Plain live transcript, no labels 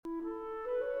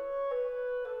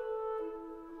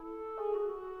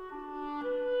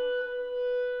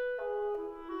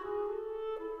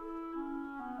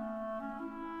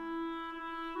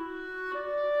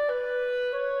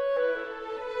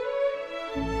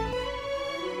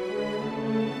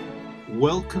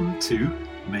Welcome to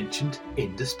Mentioned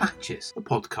in Dispatches, a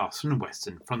podcast from the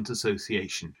Western Front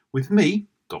Association, with me,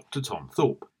 Dr. Tom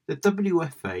Thorpe. The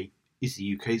WFA is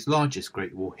the UK's largest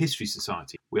Great War History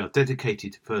Society. We are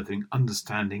dedicated to furthering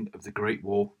understanding of the Great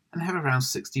War and have around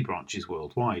 60 branches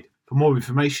worldwide. For more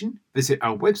information, visit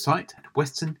our website at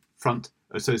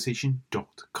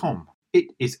westernfrontassociation.com. It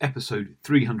is episode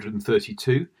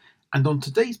 332, and on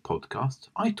today's podcast,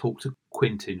 I talk to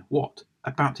Quentin Watt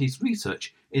about his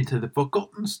research into the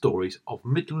forgotten stories of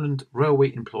Midland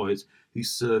Railway employers who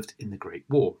served in the Great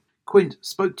War. Quint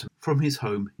spoke to me from his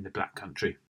home in the Black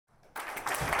Country.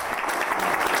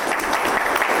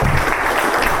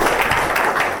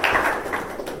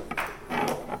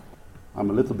 I'm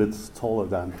a little bit taller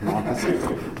than Marcus.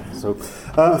 So,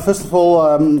 first of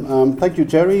all, thank you,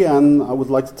 Jerry, and I would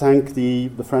like to thank the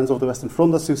Friends of the Western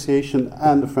Front Association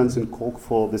and the Friends in Cork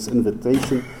for this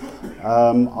invitation.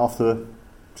 After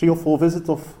 3 or 4 visits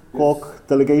of Cork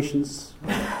delegations,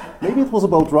 maybe it was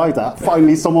about right that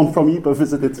finally someone from Ypres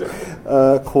visited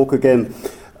Cork again.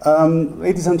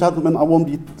 Ladies and gentlemen, I won't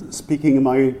be speaking in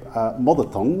my mother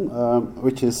tongue,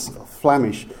 which is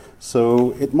Flemish.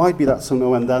 So it might be that so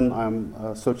now and then I'm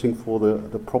searching for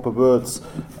the proper words,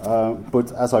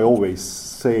 but as I always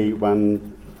say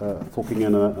when talking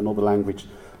in another language,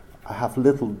 I have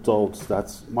little doubt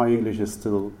that my English is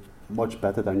still much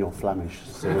better than your Flemish.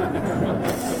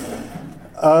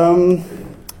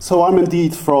 So I'm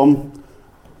indeed from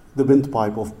the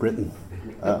windpipe of Britain,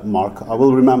 Mark. I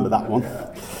will remember that one.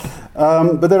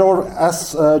 But there are,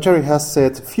 as Jerry has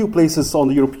said, few places on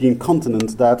the European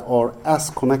continent that are as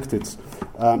connected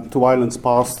to Ireland's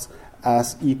past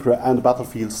as Ypres and the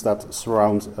battlefields that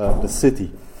surround the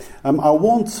city. I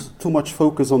won't too much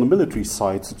focus on the military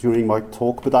side during my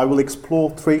talk, but I will explore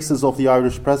traces of the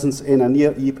Irish presence in and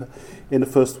near Ypres in the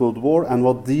First World War and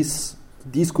what these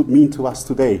could mean to us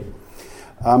today.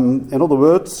 In other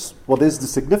words, what is the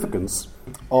significance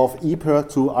of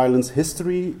Ypres to Ireland's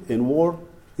history in war,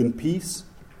 in peace,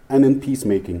 and in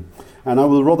peacemaking. And I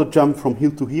will rather jump from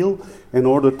heel to heel in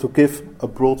order to give a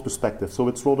broad perspective. So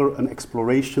it's rather an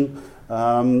exploration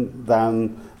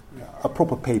than a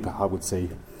proper paper, I would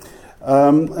say.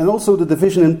 And also the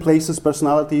division in places,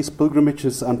 personalities,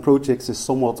 pilgrimages, and projects is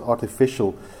somewhat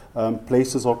artificial.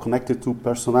 Places are connected to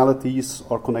personalities,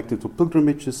 are connected to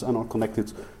pilgrimages, and are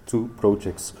connected to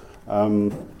projects.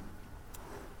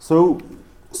 So,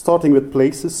 starting with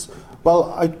places,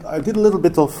 well, I did a little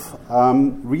bit of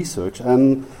research,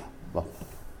 and well,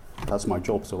 that's my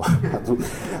job, so I had to.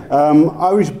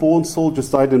 Irish-born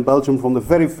soldiers died in Belgium from the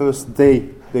very first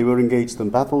day they were engaged in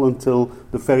battle until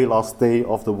the very last day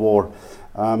of the war.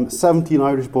 17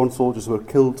 Irish-born soldiers were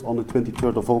killed on the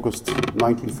 23rd of August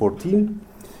 1914,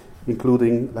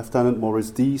 including Lieutenant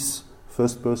Maurice Dease,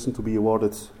 first person to be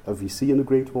awarded a VC in the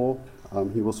Great War.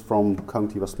 He was from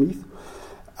County Westmeath.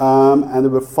 And there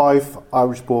were 5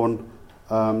 Irish-born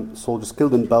soldiers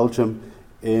killed in Belgium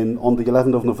on the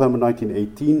 11th of November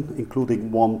 1918,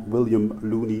 including one William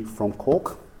Looney from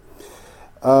Cork.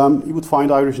 You would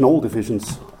find Irish in all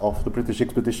divisions of the British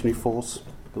Expeditionary Force,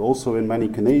 but also in many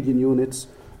Canadian units.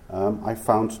 I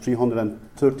found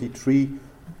 333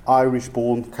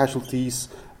 Irish-born casualties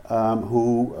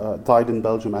who died in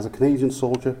Belgium as a Canadian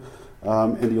soldier,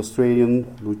 in the Australian,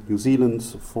 New Zealand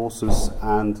forces,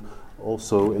 and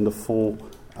also in the 4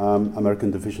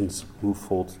 American divisions who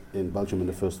fought in Belgium in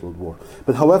the First World War.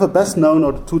 But however, best known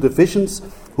are the 2 divisions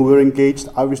who were engaged,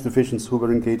 Irish divisions who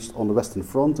were engaged on the Western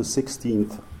Front, the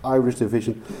 16th Irish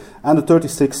Division and the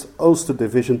 36th Ulster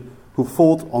Division, who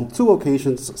fought on 2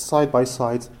 occasions side by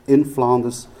side in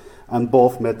Flanders, and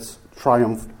both met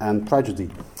triumph and tragedy.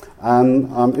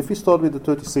 And if we start with the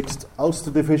 36th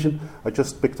Ulster Division, I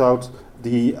just picked out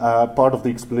the part of the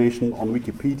explanation on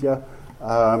Wikipedia.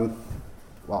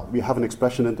 Well, we have an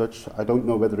expression in Dutch, I don't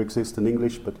know whether it exists in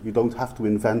English, but you don't have to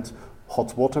invent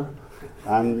hot water.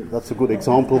 And that's a good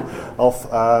example of,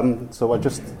 so I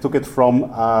just took it from,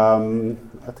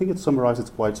 I think it summarizes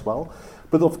it quite well.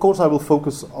 But of course I will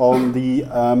focus on the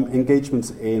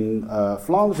engagements in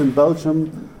Flanders, in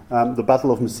Belgium, the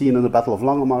Battle of Messines and the Battle of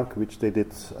Langemarck, which they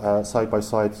did side by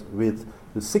side with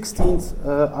the 16th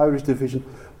Irish Division.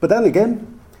 But then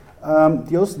again,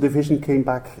 the Ulster Division came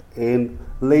back in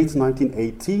late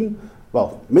 1918,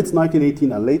 well,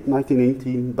 mid-1918 and late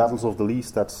 1918, Battles of the Lys,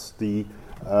 that's the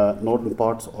northern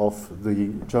part of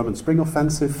the German Spring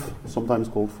Offensive, sometimes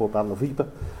called for Battle of Ypres,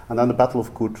 and then the Battle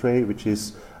of Courtrai, which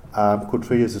is,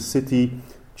 Courtrai is a city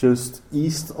just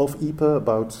east of Ypres,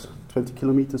 about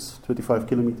 25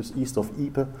 kilometers east of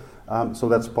Ypres, so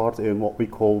that's part in what we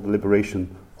call the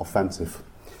Liberation Offensive.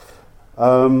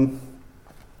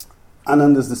 And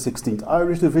then there's the 16th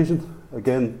Irish Division,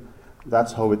 Again,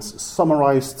 that's how it's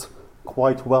summarized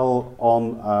quite well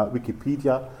on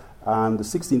Wikipedia. And the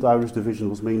 16th Irish Division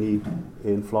was mainly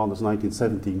in Flanders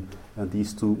 1917, and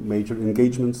these two major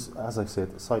engagements, as I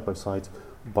said, side by side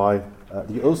by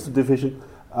the Ulster Division.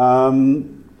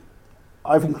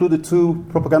 I've included two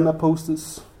propaganda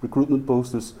posters, recruitment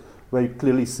posters, where you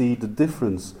clearly see the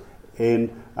difference in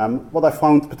what I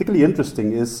found particularly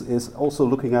interesting is also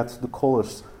looking at the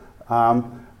colours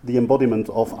the embodiment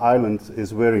of Ireland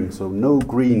is wearing. So no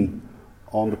green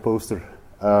on the poster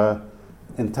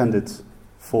intended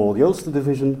for the Ulster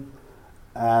Division,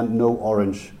 and no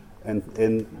orange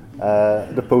in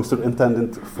the poster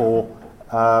intended for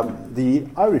the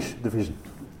Irish Division.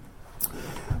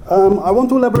 I want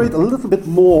to elaborate a little bit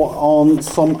more on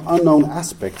some unknown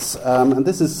aspects, and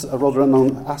this is a rather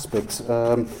unknown aspect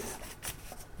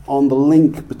on the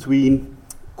link between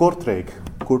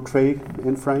Kortrijk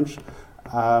in French,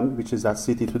 which is that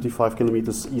city 25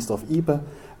 kilometers east of Ypres,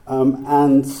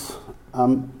 and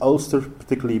Ulster,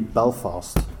 particularly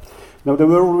Belfast. Now, there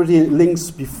were already links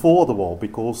before the war,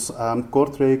 because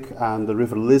Kortrijk and the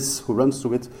River Liss, who runs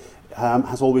through it,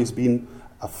 has always been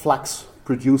a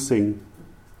flax-producing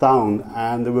town,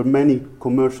 and there were many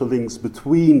commercial links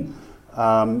between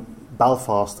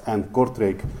Belfast and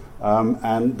Kortrijk.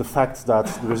 And the fact that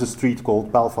there is a street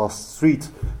called Belfast Street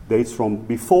dates from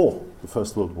before the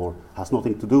First World War, has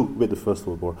nothing to do with the First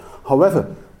World War.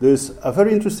 However, there's a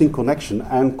very interesting connection,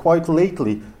 and quite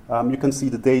lately you can see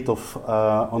the date of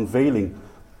unveiling.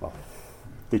 Well,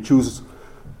 they choose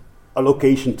a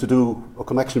location to do a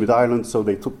connection with Ireland, so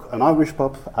they took an Irish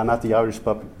pub, and at the Irish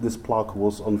pub this plaque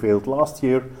was unveiled last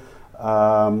year.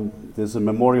 There's a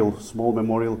memorial, small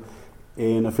memorial,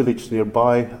 in a village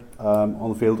nearby,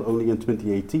 unveiled only in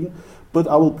 2018. But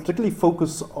I will particularly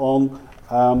focus on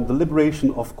the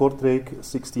liberation of Kortrijk,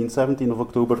 16-17 of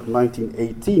October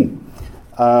 1918,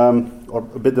 or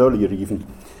a bit earlier even.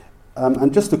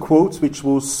 And just a quote, which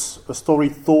was a story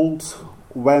told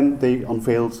when they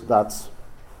unveiled that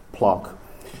plaque.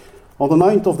 On the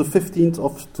night of the 15th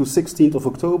to 16th of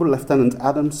October, Lieutenant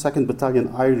Adams, 2nd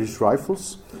Battalion Irish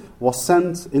Rifles, was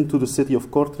sent into the city of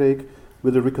Kortrijk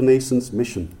with a reconnaissance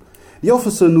mission. The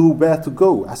officer knew where to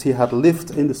go, as he had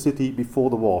lived in the city before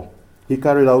the war. He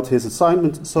carried out his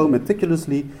assignment so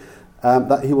meticulously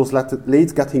that he was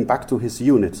late getting back to his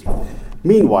unit.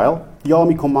 Meanwhile, the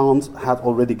army command had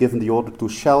already given the order to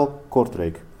shell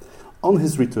Kortrijk. On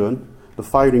his return, the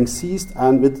firing ceased,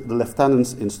 and with the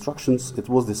lieutenant's instructions, it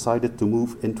was decided to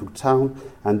move into town,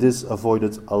 and this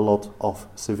avoided a lot of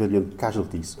civilian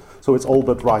casualties. So it's all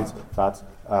but right that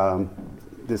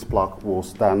this plaque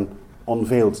was then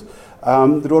unveiled.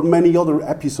 There are many other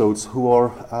episodes who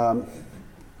are,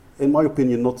 in my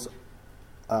opinion, not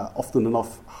often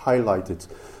enough highlighted,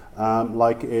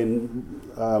 like in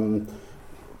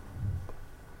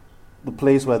the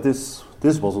place where this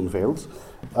was unveiled.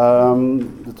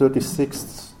 The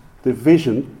 36th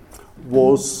Division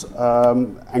was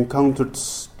encountered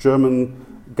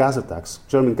German gas attacks,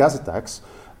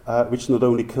 which not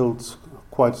only killed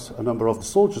quite a number of the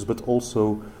soldiers, but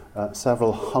also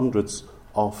several hundreds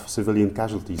of civilian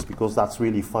casualties, because that's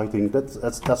really fighting.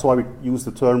 That's why we use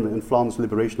the term in Flanders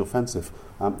Liberation Offensive.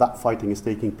 That fighting is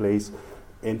taking place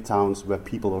in towns where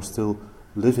people are still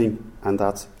living at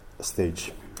that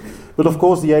stage. But of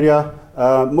course, the area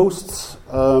most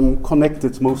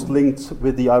connected, most linked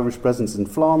with the Irish presence in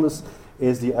Flanders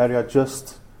is the area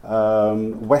just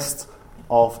west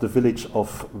of the village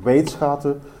of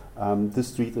Weidschate. This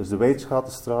street is the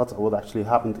Weidschate-straat. What actually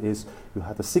happened is you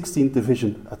had the 16th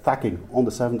Division attacking on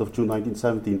the 7th of June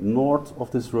 1917 north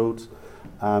of this road.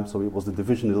 So it was the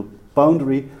divisional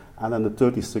boundary, and then the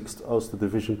 36th Ulster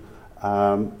Division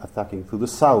attacking to the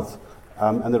south.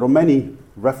 And there are many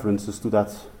references to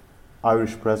that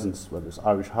Irish presence, where there's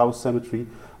Irish House Cemetery.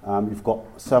 You've got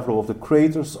several of the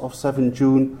craters of 7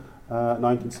 June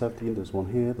 1917. There's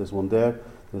one here, there's one there,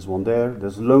 there's one there.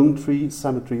 There's Lone Tree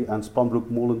Cemetery and Spanbroek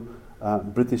Molen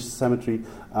British Cemetery.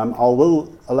 I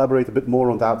will elaborate a bit more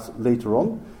on that later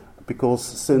on, because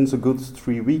since a good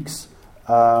 3 weeks,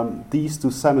 these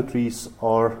two cemeteries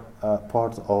are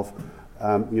part of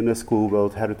UNESCO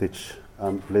World Heritage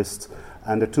list,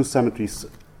 and the two cemeteries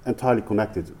entirely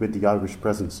connected with the Irish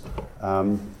presence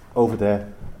over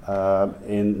there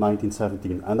in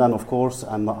 1917. And then, of course,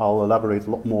 and I'll elaborate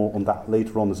a lot more on that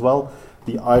later on as well,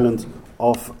 the island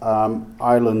of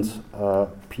Ireland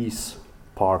Peace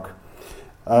Park,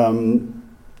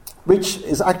 which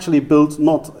is actually built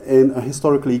not in a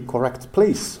historically correct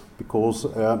place, because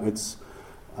it's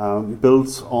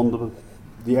built on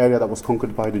the area that was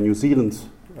conquered by the New Zealand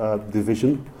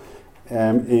division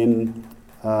in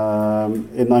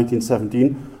in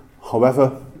 1917.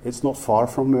 However, it's not far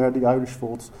from where the Irish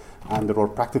fought, and there are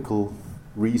practical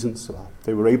reasons.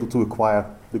 They were able to acquire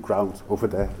the ground over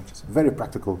there, which is a very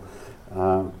practical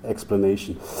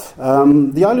explanation.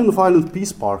 The Island of Ireland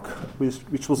Peace Park,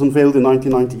 which was unveiled in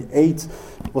 1998,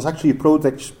 was actually a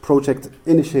project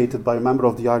initiated by a member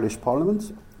of the Irish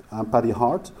Parliament, Paddy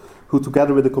Hart, who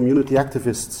together with the community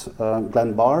activist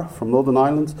Glenn Barr from Northern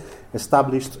Ireland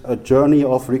established a Journey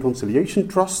of Reconciliation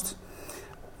Trust.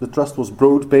 The trust was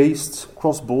broad-based,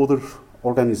 cross-border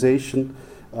organisation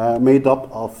made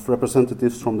up of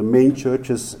representatives from the main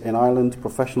churches in Ireland,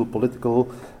 professional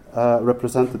political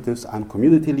representatives and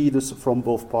community leaders from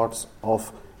both parts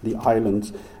of the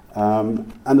island.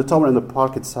 And the tower and the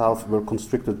park itself were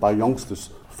constructed by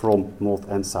youngsters from north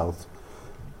and south.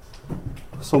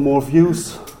 Some more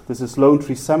views. This is Lone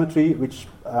Tree Cemetery, which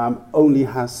only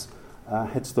has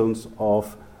headstones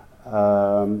of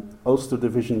Ulster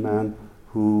Division men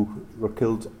who were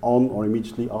killed on or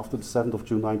immediately after the 7th of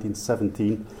June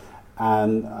 1917.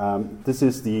 And this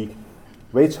is the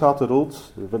Weetschaten Road,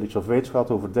 the village of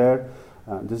Weetschaten over there.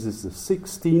 This is the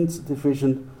 16th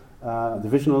Division,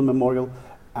 Divisional Memorial.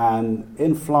 And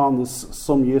in Flanders,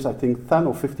 some years, I think 10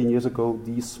 or 15 years ago,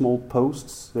 these small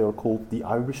posts, they are called the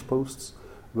Irish posts,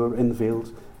 were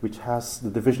unveiled, which has the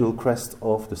divisional crest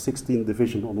of the 16th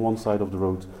Division on one side of the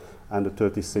road and the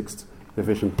 36th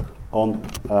Division on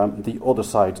the other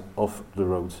side of the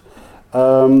road.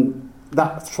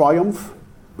 That triumph,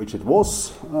 which it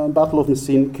was, Battle of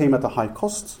Messines, came at a high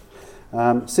cost.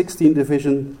 16th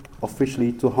Division,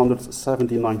 officially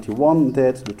 291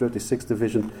 dead, the 36th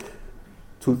Division,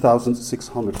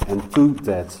 2,602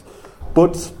 dead.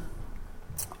 But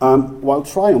while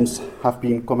triumphs have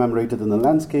been commemorated in the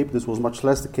landscape, this was much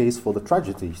less the case for the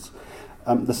tragedies.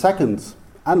 The second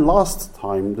and last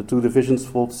time the two divisions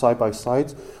fought side by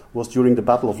side was during the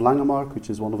Battle of Langemarck, which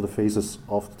is one of the phases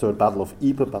of the Third Battle of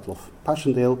Ypres, Battle of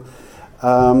Passchendaele,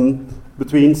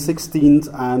 between 16th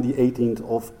and the 18th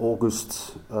of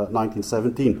August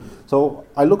 1917. So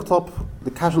I looked up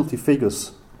the casualty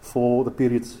figures for the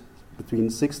period between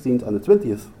 16th and the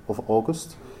 20th of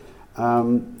August.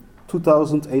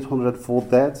 2,804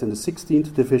 dead in the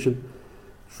 16th Division,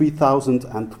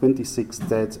 3,026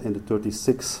 dead in the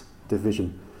 36th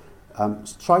Division.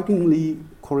 Strikingly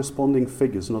corresponding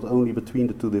figures, not only between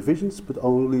the two divisions, but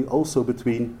also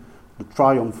between the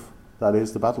triumph, that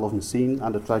is the Battle of Messines,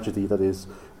 and the tragedy, that is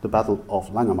the Battle of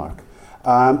Langemarck.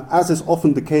 As is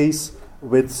often the case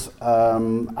with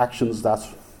actions that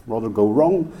rather go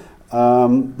wrong,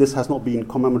 this has not been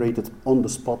commemorated on the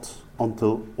spot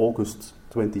until August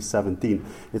 2017.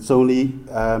 It's only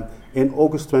in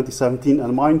August 2017,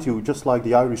 and mind you, just like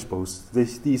the Irish Post,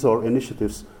 these are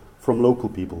initiatives from local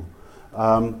people.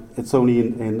 It's only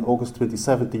in August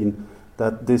 2017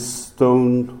 that this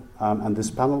stone and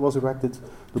this panel was erected.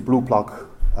 The blue plaque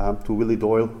to Willie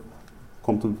Doyle,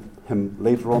 come to him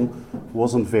later on,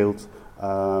 was unveiled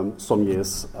some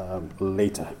years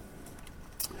later.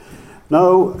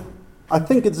 Now, I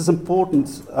think it is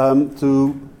important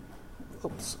to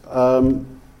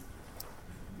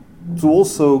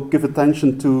also give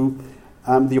attention to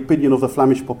the opinion of the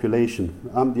Flemish population.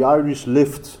 The Irish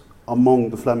lived among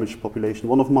the Flemish population.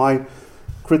 One of my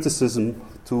criticism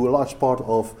to a large part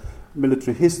of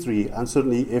military history, and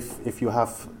certainly if you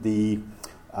have the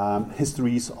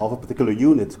histories of a particular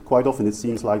unit, quite often it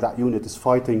seems like that unit is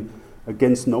fighting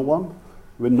against no one,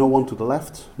 with no one to the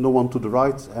left, no one to the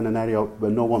right, and an area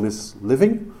where no one is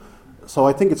living. So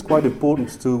I think it's quite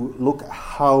important to look at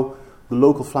how the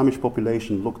local Flemish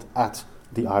population looked at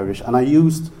the Irish. And I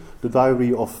used the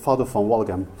diary of Father van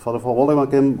Wallegem. Father van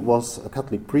Wallegem was a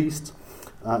Catholic priest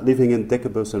living in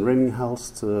Dikkebus and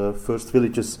Rinninghals, the first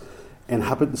villages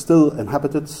still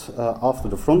inhabited after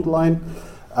the front line.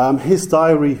 His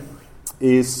diary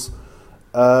is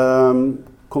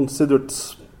considered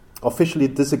officially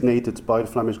designated by the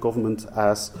Flemish government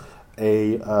as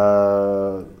a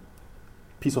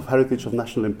piece of heritage of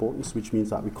national importance, which means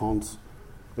that we can't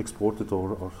export it,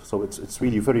 or so it's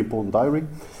really a very important diary.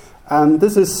 And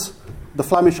this is the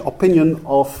Flemish opinion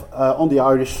of on the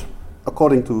Irish,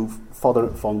 according to Father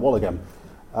van Wallegem.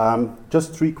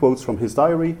 Just 3 quotes from his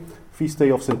diary. Feast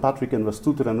day of St. Patrick in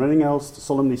Westouter and Rinninghals,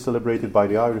 solemnly celebrated by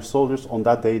the Irish soldiers. On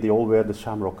that day, they all wear the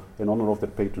shamrock in honor of their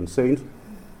patron saint.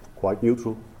 Quite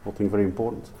neutral, nothing very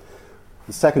important.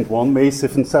 The second one, May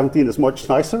 17, is much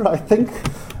nicer, I think.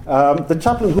 The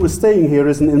chaplain who is staying here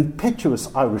is an impetuous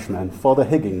Irishman, Father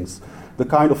Higgins, the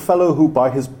kind of fellow who, by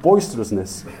his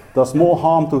boisterousness, does more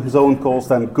harm to his own cause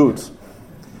than good.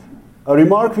 A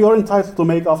remark we are entitled to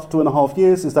make after 2.5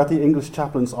 years is that the English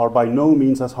chaplains are by no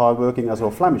means as hard-working as our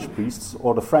Flemish priests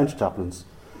or the French chaplains.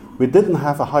 We didn't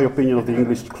have a high opinion of the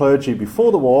English clergy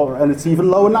before the war, and it's even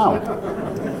lower now.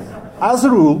 As a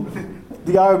rule,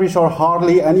 the Irish are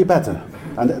hardly any better.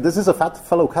 And this is a fat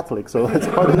fellow Catholic, so it's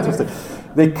quite interesting.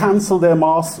 They cancel their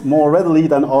Mass more readily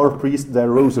than our priests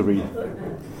their rosary.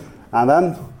 And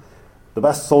then, the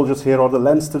best soldiers here are the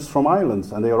Leinsters from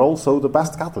Ireland, and they are also the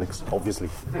best Catholics, obviously.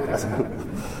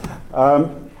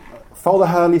 Father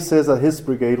Hurley says that his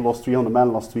brigade lost 300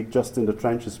 men last week just in the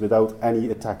trenches without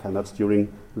any attack, and that's during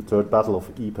the Third Battle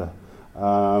of Ypres.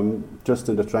 Just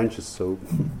in the trenches, so...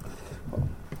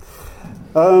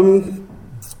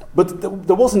 But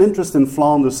there was an interest in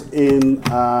Flanders in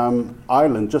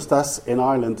Ireland, just as in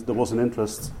Ireland there was an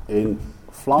interest in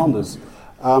Flanders.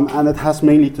 And it has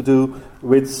mainly to do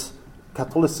with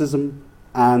Catholicism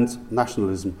and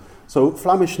nationalism. So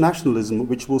Flemish nationalism,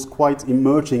 which was quite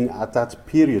emerging at that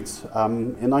period,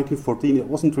 in 1914 it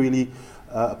wasn't really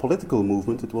a political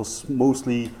movement, it was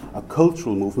mostly a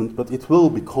cultural movement, but it will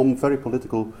become very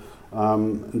political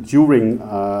during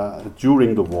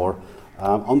the war.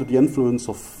 Under the influence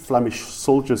of Flemish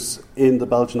soldiers in the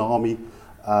Belgian army,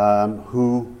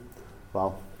 who,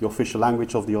 well, the official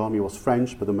language of the army was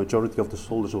French, but the majority of the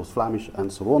soldiers was Flemish,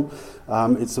 and so on.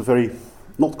 It's a very,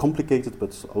 not complicated,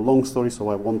 but a long story, so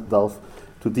I won't delve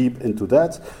too deep into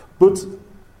that. But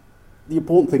the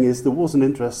important thing is there was an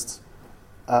interest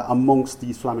amongst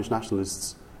these Flemish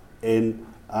nationalists in,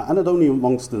 and not only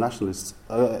amongst the nationalists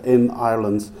in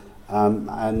Ireland,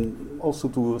 and also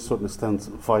to a certain extent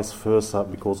vice versa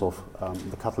because of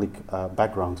the Catholic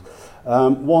background.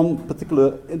 One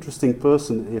particular interesting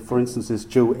person, for instance, is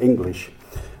Joe English.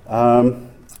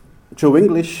 Joe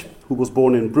English, who was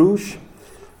born in Bruges,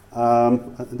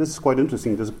 and this is quite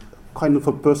interesting, there's kind of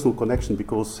a personal connection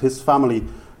because his family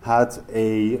had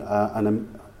an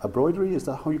embroidery, is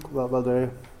that how you call that?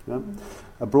 Yeah?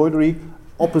 A embroidery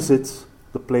opposite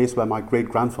the place where my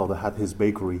great-grandfather had his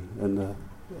bakery in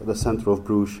the centre of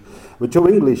Bruges. With Joe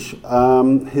English,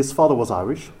 his father was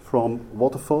Irish, from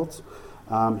Waterford.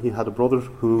 He had a brother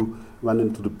who went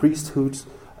into the priesthood.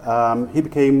 He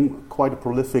became quite a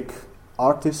prolific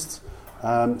artist,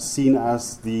 seen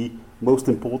as the most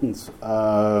important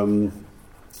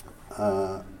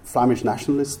Flemish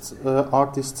nationalist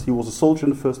artist. He was a soldier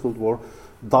in the First World War,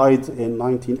 died in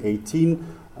 1918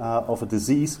 of a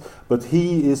disease, but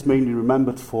he is mainly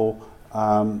remembered for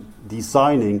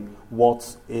designing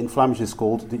what in Flemish is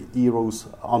called the Hero's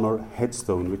Honour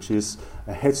headstone, which is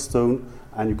a headstone,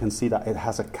 and you can see that it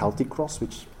has a Celtic cross,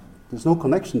 which there's no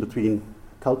connection between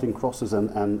Celtic crosses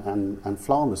and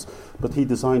Flanders, but he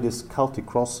designed this Celtic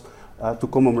cross to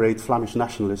commemorate Flemish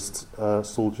nationalist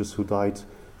soldiers who died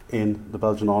in the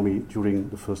Belgian army during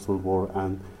the First World War.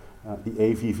 And the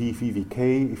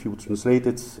AVVVK, if you would translate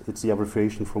it, it's the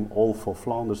abbreviation from All for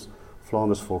Flanders,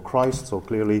 Flanders for Christ, so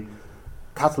clearly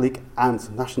Catholic and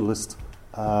nationalist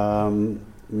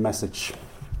message.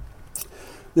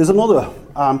 There's another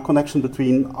connection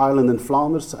between Ireland and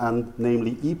Flanders, and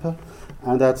namely Ypres,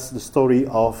 and that's the story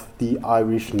of the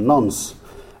Irish nuns.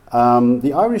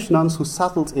 The Irish nuns who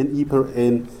settled in Ypres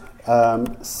in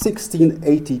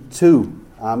 1682,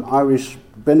 Irish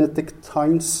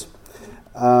Benedictines,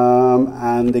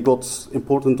 and they got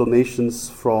important donations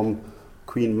from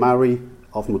Queen Mary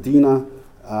of Modena,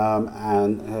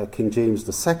 and King James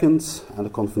II, and the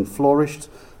convent flourished.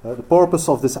 The purpose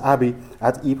of this abbey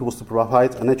at Ypres was to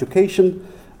provide an education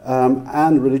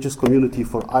and religious community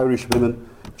for Irish women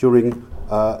during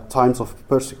times of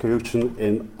persecution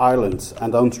in Ireland.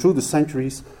 And down through the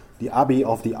centuries, the Abbey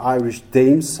of the Irish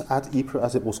Dames at Ypres,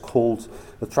 as it was called,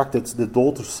 attracted the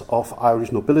daughters of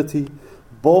Irish nobility,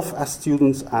 both as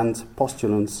students and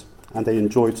postulants, and they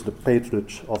enjoyed the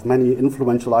patronage of many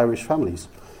influential Irish families.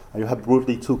 You had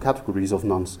broadly two categories of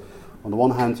nuns. On the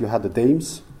one hand, you had the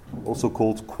dames, also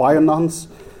called choir nuns,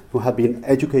 who had been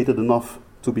educated enough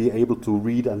to be able to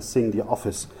read and sing the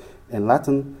office in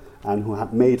Latin, and who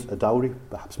had made a dowry,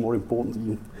 perhaps more important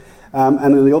even. And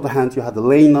on the other hand, you had the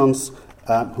lay nuns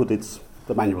who did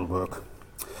the manual work.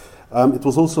 It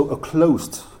was also a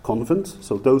closed convent,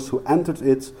 so those who entered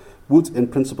it would in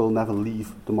principle never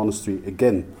leave the monastery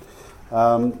again.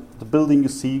 The building you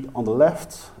see on the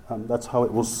left, that's how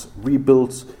it was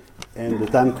rebuilt in the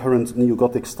then current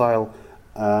neo-Gothic style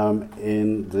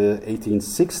in the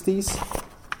 1860s.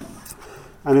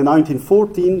 And in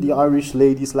 1914, the Irish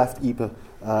ladies left Ypres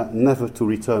never to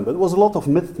return. But there was a lot of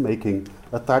myth-making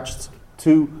attached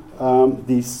to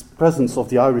this presence of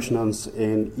the Irish nuns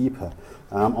in Ypres.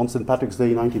 On St. Patrick's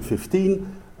Day 1915,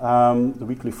 the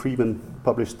Weekly Freeman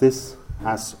published this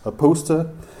as a poster.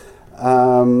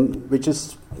 which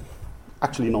is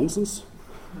actually nonsense.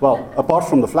 Well, apart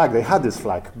from the flag, they had this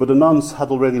flag, but the nuns had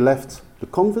already left the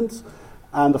convent,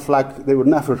 and the flag, they were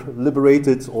never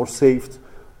liberated or saved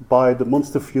by the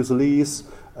Munster Fusiliers.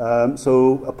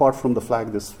 So apart from the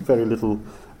flag, there's very little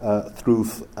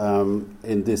truth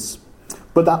in this.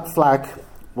 But that flag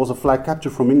was a flag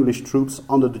captured from English troops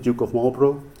under the Duke of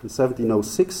Marlborough in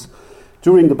 1706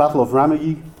 during the Battle of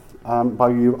Ramillies by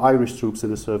Irish troops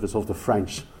in the service of the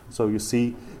French. So you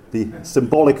see the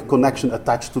symbolic connection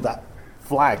attached to that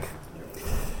flag.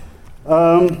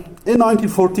 In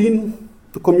 1914,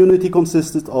 the community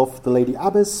consisted of the Lady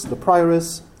Abbess, the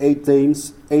Prioress, 8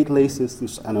 dames, 8 lay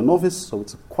sisters, and a novice, so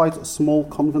it's quite a small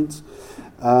convent.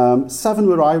 7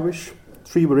 were Irish,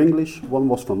 3 were English, 1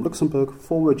 was from Luxembourg,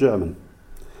 4 were German,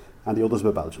 and the others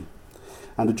were Belgian.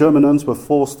 And the German nuns were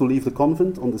forced to leave the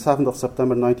convent on the 7th of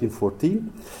September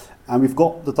 1914. And we've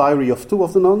got the diary of 2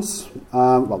 of the nuns.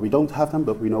 Well, we don't have them,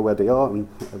 but we know where they are, and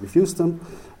we've used them.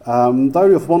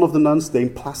 Diary of one of the nuns,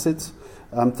 Dame Placid,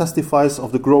 testifies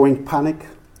of the growing panic,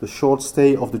 the short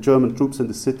stay of the German troops in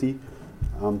the city,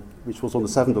 which was on the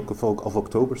 7th of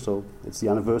October, so it's the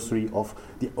anniversary of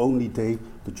the only day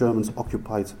the Germans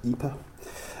occupied Ypres.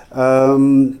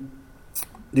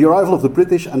 The arrival of the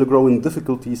British and the growing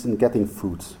difficulties in getting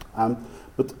food.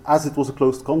 But as it was a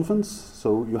closed convent,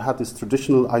 so you had this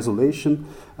traditional isolation,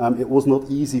 it was not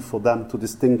easy for them to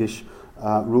distinguish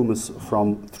rumours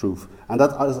from truth. And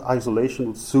that isolation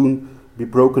would soon be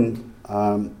broken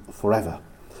forever.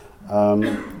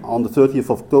 On the 30th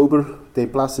of October, Dame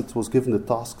Placid was given the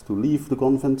task to leave the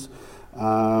convent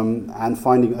and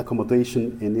finding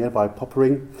accommodation in nearby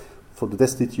Poppering for the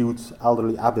destitute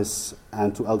elderly abbess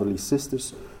and 2 elderly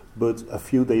sisters. But a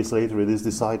few days later, it is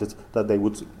decided that they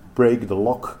would break the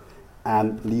lock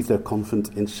and leave their convent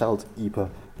in Scheldt, Ypres,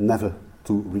 never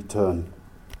to return.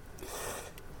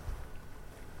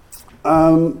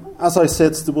 As I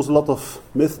said, there was a lot of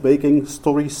myth-making,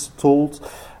 stories told,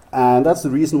 and that's the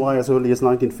reason why, as early as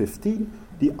 1915,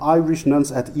 the Irish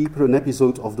Nuns at Ypres, an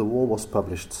episode of the war, was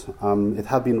published. It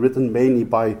had been written mainly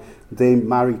by Dame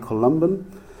Mary Columban,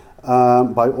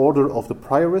 by order of the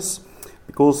Prioress,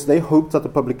 because they hoped that the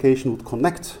publication would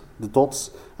connect the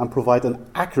dots and provide an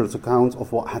accurate account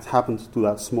of what had happened to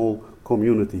that small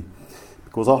community.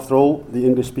 Because after all, the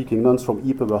English-speaking nuns from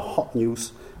Ypres were hot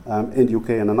news in the UK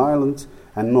and in Ireland,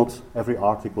 and not every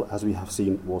article, as we have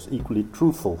seen, was equally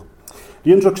truthful.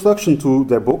 The introduction to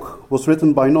their book was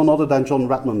written by none other than John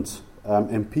Redmond,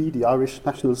 MP, the Irish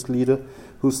nationalist leader,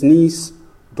 whose niece,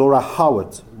 Dora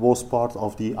Howard, was part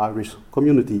of the Irish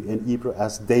community in Ypres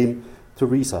as Dame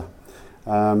Teresa.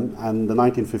 And the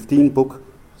 1915 book,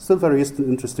 still very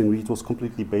interesting read, was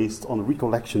completely based on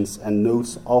recollections and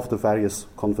notes of the various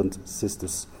convent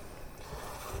sisters.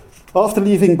 After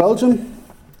leaving Belgium,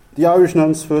 the Irish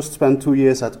nuns first spent 2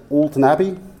 years at Alton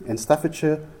Abbey in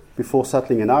Staffordshire before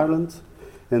settling in Ireland,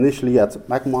 initially at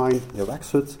Magmine near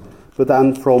Wexford, but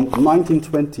then from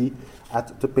 1920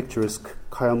 at the picturesque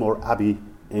Kylemore Abbey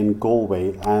in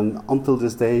Galway. And until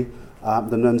this day,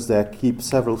 the nuns there keep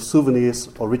several souvenirs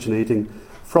originating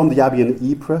from the abbey in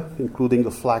Ypres, including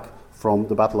the flag from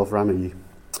the Battle of Ramillies.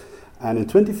 And in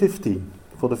 2015,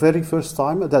 for the very first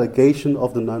time, a delegation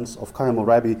of the nuns of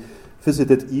Kylemore Abbey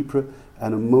visited Ypres,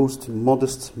 and a most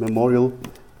modest memorial,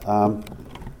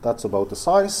 that's about the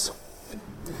size.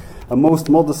 A most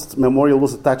modest memorial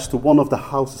was attached to one of the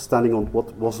houses standing on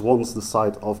what was once the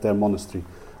site of their monastery.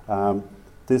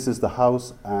 This is the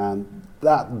house, and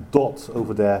that dot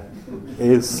over there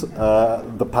is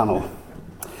the panel.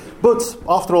 But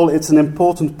after all, it's an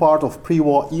important part of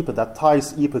pre-war Ypres that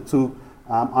ties Ypres to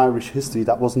Irish history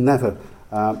that was never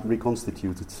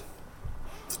reconstituted.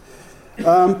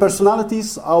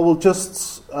 Personalities, I will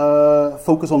just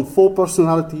focus on 4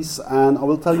 personalities, and I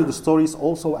will tell you the stories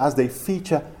also as they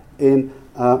feature in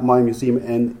my museum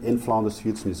in Flanders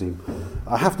Fields Museum.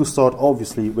 I have to start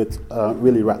obviously with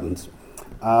Willie Redmond.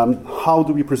 How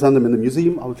do we present him in the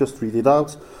museum? I'll just read it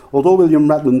out. Although William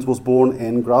Redmond was born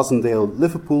in Grasendale,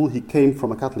 Liverpool, he came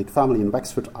from a Catholic family in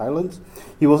Wexford, Ireland.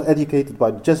 He was educated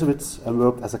by the Jesuits and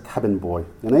worked as a cabin boy.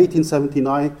 In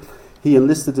 1879, he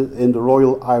enlisted in the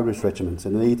Royal Irish Regiment.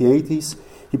 In the 1880s,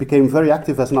 he became very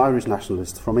active as an Irish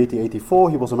nationalist. From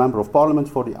 1884, he was a member of Parliament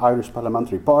for the Irish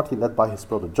Parliamentary Party, led by his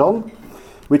brother John,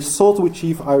 which sought to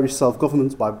achieve Irish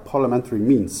self-government by parliamentary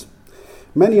means.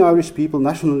 Many Irish people,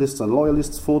 nationalists and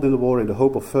loyalists, fought in the war in the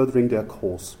hope of furthering their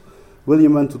cause.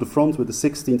 William went to the front with the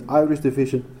 16th Irish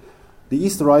Division. The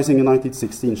Easter Rising in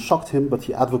 1916 shocked him, but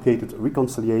he advocated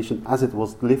reconciliation as it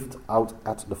was lived out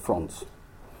at the front.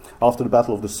 After the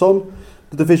Battle of the Somme,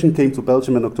 the division came to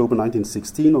Belgium in October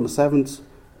 1916 on the 7th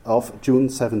of June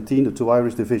 17, the two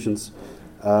Irish divisions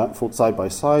fought side by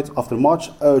side. After March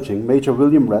urging, Major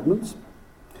William Redmond,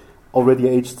 already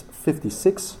aged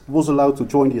 56, was allowed to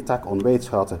join the attack on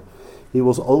Weitschaten. He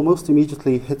was almost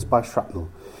immediately hit by shrapnel.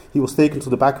 He was taken to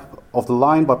the back of the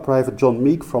line by Private John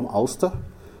Meek from Ulster,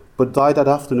 but died that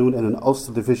afternoon in an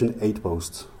Ulster Division 8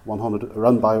 post,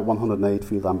 run by 108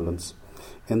 Field Ambulance,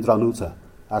 in Dranuta.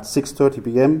 At 6:30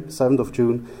 p.m., 7th of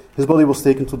June, his body was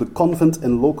taken to the convent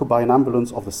in Loker by an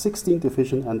ambulance of the 16th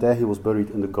Division, and there he was buried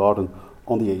in the garden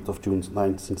on the 8th of June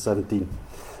 1917.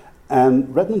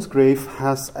 And Redmond's grave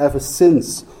has ever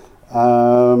since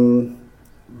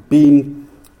been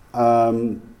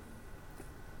a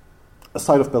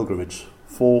site of pilgrimage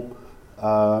for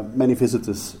many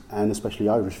visitors, and especially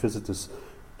Irish visitors,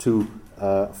 to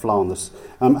Flanders.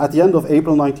 At the end of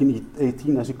April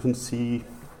 1918, as you could see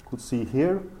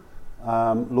here,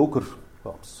 Loker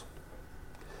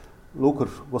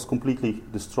was completely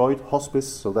destroyed, hospice,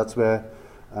 so that's where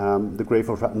the grave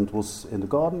of Redmond was in the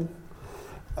garden.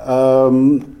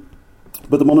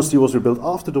 But the monastery was rebuilt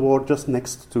after the war, just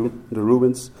next to the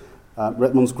ruins.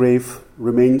 Redmond's grave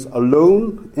remains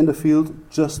alone in the field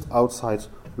just outside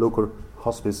Loker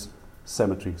Hospice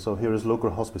Cemetery. So here is Loker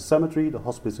Hospice Cemetery. The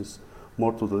hospice is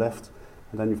more to the left,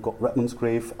 and then you've got Redmond's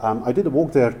grave. I did a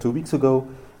walk there 2 weeks ago,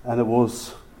 and there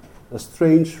was a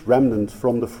strange remnant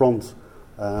from the front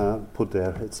put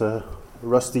there. It's a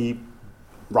rusty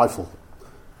rifle,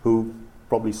 who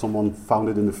probably someone found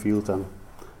it in the field and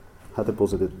had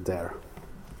deposited there.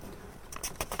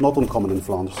 Not uncommon in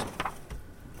Flanders.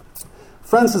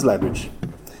 Francis Ledwidge,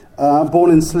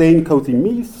 born in Slane, County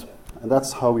Meath, and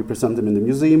that's how we present him in the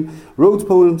museum, wrote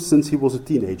poems since he was a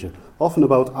teenager, often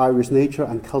about Irish nature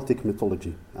and Celtic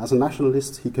mythology. As a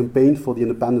nationalist, he campaigned for the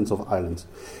independence of Ireland.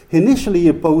 He initially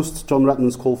opposed John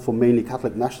Redmond's call for mainly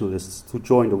Catholic nationalists to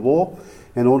join the war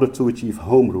in order to achieve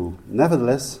home rule.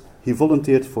 Nevertheless, he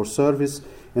volunteered for service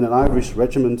in an Irish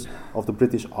regiment of the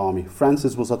British Army.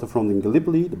 Francis was at the front in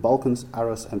Gallipoli, the Balkans,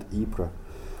 Arras and Ypres.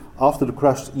 After the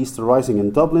crushed Easter Rising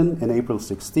in Dublin in April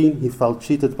 16, he felt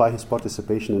cheated by his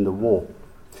participation in the war.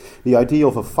 The idea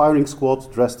of a firing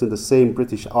squad dressed in the same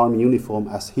British Army uniform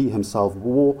as he himself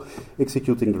wore,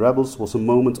 executing the rebels, was a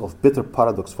moment of bitter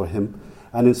paradox for him,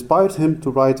 and inspired him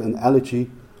to write an elegy,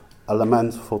 a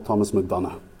lament for Thomas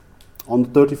MacDonagh. On the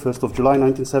 31st of July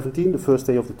 1917, the first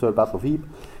day of the Third Battle of Ypres,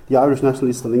 the Irish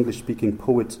nationalist and English-speaking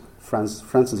poet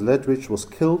Francis Ledwidge was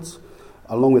killed,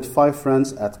 along with 5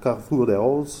 friends at Carrefour des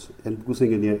Halles in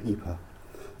Boezingen near Ypres.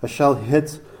 A shell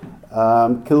hit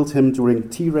killed him during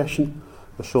tea ration,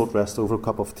 a short rest over a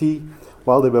cup of tea,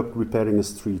 while they were repairing a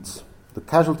street. The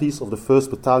casualties of the 1st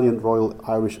Battalion Royal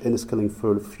Irish Inniskilling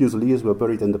Fusiliers were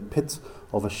buried in the pit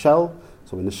of a shell,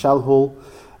 so in the shell hole,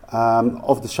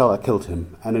 of the shell that killed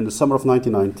him. And in the summer of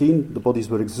 1919, the bodies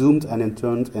were exhumed and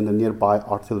interned in the nearby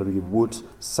Artillery Wood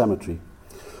Cemetery.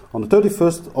 On the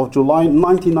 31st of July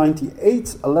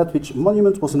 1998, a Ledwidge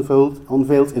monument was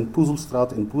unveiled in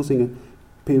Poezelstraat in Boezingen,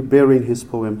 bearing his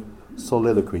poem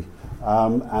Soliloquy.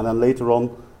 And then later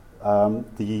on,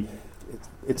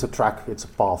 it's a track, it's a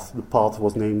path. The path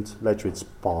was named Ledwidge's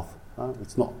Path.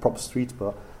 It's not a proper street,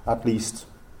 but at least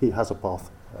he has a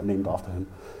path named after him,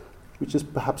 which is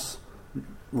perhaps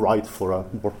right for a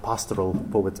more pastoral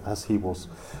poet as he was.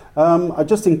 I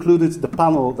just included the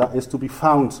panel that is to be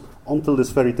found until this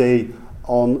very day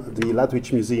on the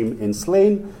Ledwidge Museum in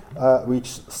Slane,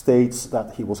 which states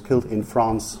that he was killed in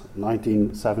France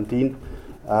 1917.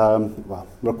 Well,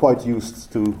 we're quite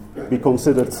used to be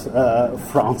considered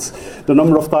France. The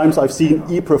number of times I've seen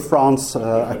Ypres, France,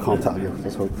 I can't tell you.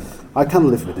 So I can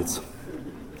live with it.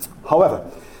 However,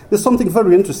 there's something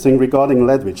very interesting regarding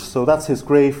Ledwidge. So that's his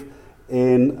grave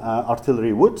in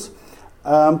Artillery Wood.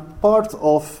 Part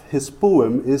of his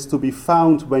poem is to be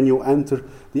found when you enter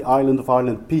the Island of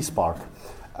Ireland Peace Park.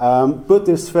 But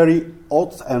there's very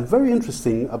odd and very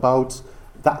interesting about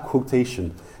that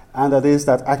quotation, and that is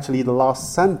that actually the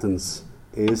last sentence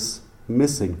is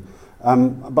missing.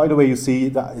 By the way, you see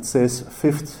that it says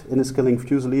 5th Inniskilling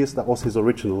Fusiliers. That was his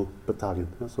original battalion,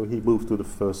 so he moved to the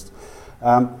 1st.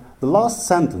 The last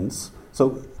sentence, so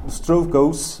the strophe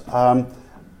goes,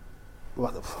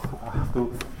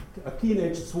 a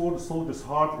keen-edged sword, a soldier's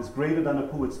heart, is greater than a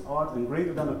poet's art and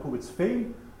greater than a poet's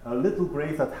fame, a little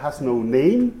grave that has no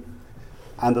name.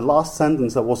 And the last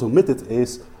sentence that was omitted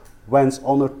is, whence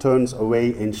honor turns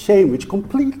away in shame, which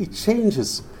completely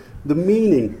changes the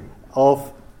meaning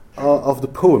of the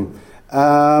poem.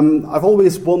 I've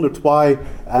always wondered why,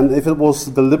 and if it was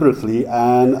deliberately.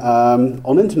 And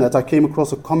on internet, I came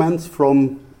across a comment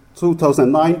from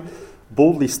 2009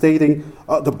 boldly stating,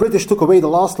 the British took away the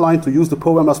last line to use the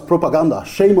poem as propaganda.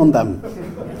 Shame on them.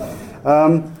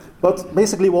 But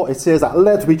basically what it says, that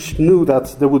Ledwidge knew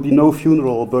that there would be no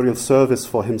funeral or burial service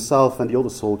for himself and the other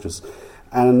soldiers.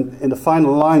 And in the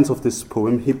final lines of this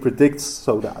poem, he predicts,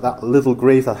 so that little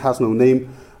grave that has no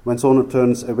name, whence honor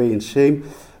turns away in shame.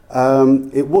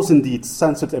 It was indeed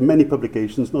censored in many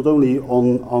publications, not only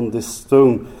on this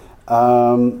stone.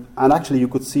 And actually you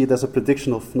could see it as a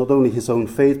prediction of not only his own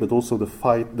fate, but also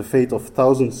the fate of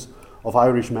thousands of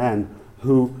Irish men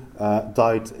who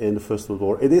died in the First World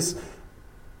War. It is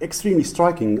extremely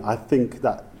striking, I think,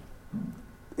 that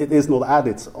it is not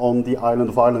added on the Island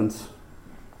of Ireland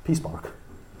Peace Park.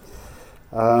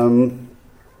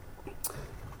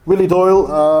 Willie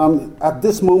Doyle, at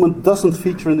this moment, doesn't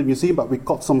feature in the museum, but we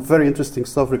got some very interesting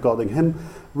stuff regarding him.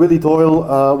 Willie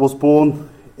Doyle was born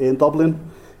in Dublin,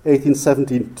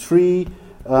 1873,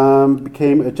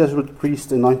 became a Jesuit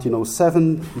priest in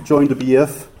 1907. He joined the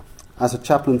BF as a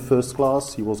chaplain first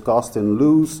class. He was gassed in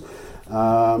Lewes.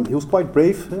 He was quite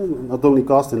brave. Not only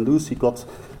gassed in Lewes, he got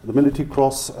the Military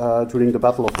Cross during the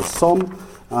Battle of the Somme.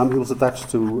 He was attached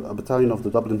to a battalion of the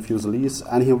Dublin Fusiliers,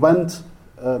 and he went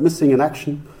missing in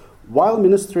action while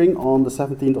ministering on the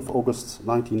 17th of August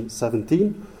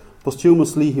 1917.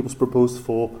 Posthumously, he was proposed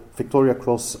for Victoria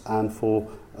Cross and for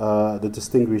the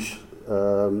Distinguished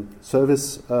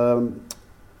Service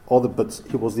Order, but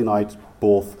he was denied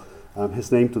both.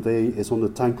 His name today is on the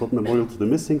Tancred Memorial to the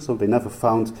Missing, so they never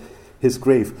found his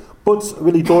grave. But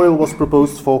Willie Doyle was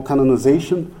proposed for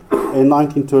canonization in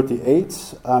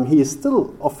 1938. He is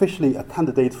still officially a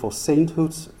candidate for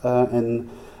sainthood, and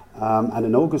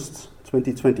in August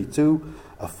 2022,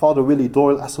 a Father Willie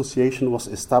Doyle Association was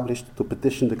established to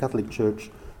petition the Catholic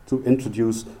Church to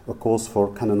introduce a cause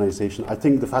for canonization. I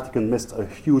think the Vatican missed a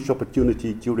huge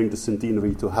opportunity during the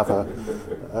centenary to have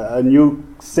a new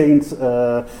saint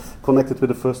connected with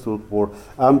the First World War.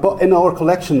 But in our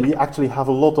collection, we actually have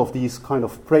a lot of these kind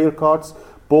of prayer cards,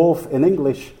 both in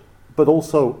English but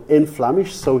also in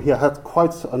Flemish. So he had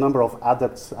quite a number of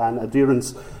adepts and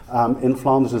adherents in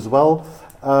Flanders as well.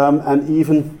 And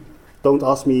even, don't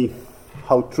ask me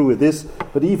how true it is,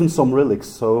 but even some relics.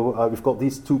 So we've got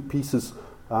these two pieces.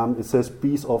 It says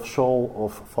piece of shawl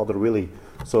of Father Willie.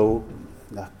 So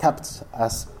kept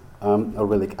as a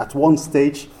relic. At one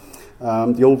stage,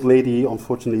 the old lady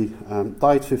unfortunately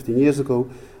died 15 years ago.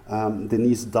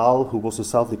 Denise Dahl, who was a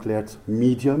self-declared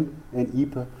medium in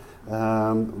Ypres,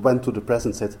 went to the press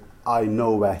and said, I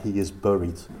know where he is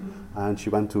buried. And she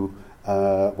went to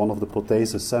one of the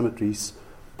Protease cemeteries,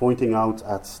 pointing out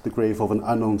at the grave of an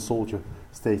unknown soldier,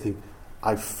 stating,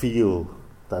 I feel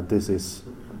that this is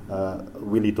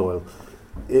Willie Doyle.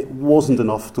 It wasn't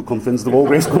enough to convince the War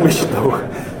Graves Commission, though.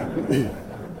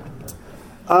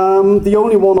 The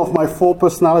only one of my four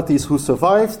personalities who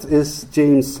survived is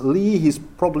James Lee. He's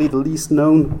probably the least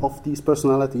known of these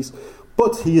personalities,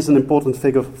 but he is an important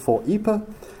figure for Ypres,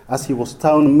 as he was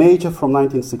town major from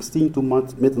 1916 to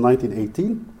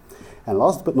mid-1918. And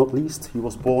last but not least, he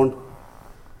was born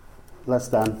less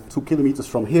than 2 kilometers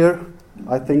from here,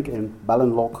 I think, in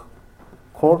Ballinlough,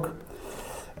 Cork.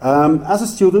 As a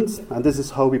student, and this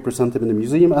is how we present him in the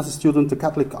museum, as a student, the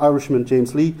Catholic Irishman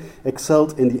James Lee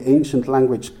excelled in the ancient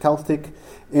language Celtic.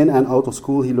 In and out of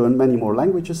school, he learned many more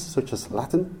languages, such as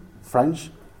Latin, French,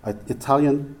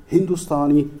 Italian,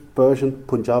 Hindustani, Persian,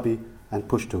 Punjabi, and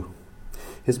Pashto.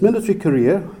 His military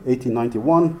career,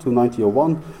 1891 to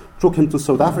 1901, took him to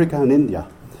South Africa and India.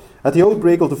 At the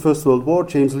outbreak of the First World War,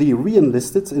 James Lee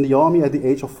re-enlisted in the army at the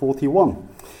age of 41.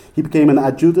 He became an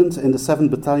adjutant in the 7th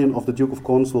Battalion of the Duke of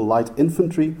Cornwall Light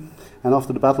Infantry, and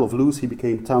after the Battle of Lewes, he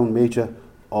became town major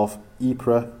of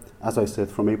Ypres, as I said,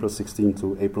 from April 16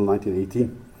 to April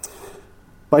 1918.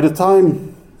 By the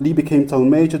time Lee became town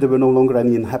major, there were no longer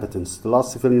any inhabitants. The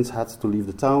last civilians had to leave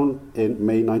the town in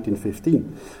May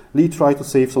 1915. Lee tried to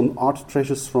save some art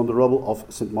treasures from the rubble of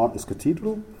St. Martin's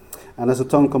Cathedral, and as a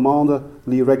town commander,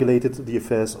 Lee regulated the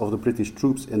affairs of the British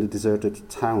troops in the deserted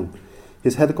town.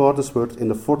 His headquarters were in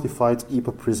the fortified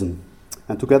Ypres prison,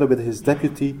 and together with his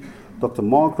deputy, Dr.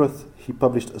 Margaret, he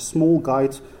published a small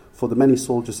guide for the many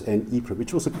soldiers in Ypres,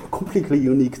 which was a completely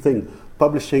unique thing,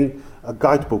 publishing a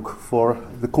guidebook for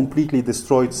the completely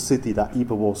destroyed city that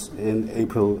Ypres was in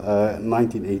April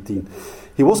 1918.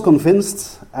 He was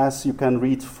convinced, as you can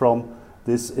read from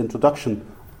this introduction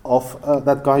of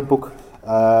that guidebook,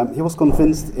 he was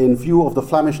convinced, in view of the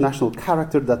Flemish national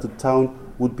character, that the town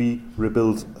would be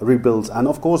rebuilt. And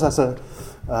of course, as a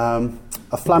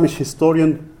Flemish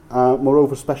historian,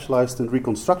 moreover specialized in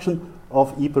reconstruction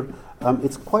of Ypres,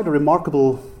 it's quite a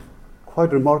remarkable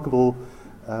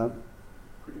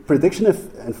prediction,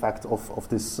 in fact, of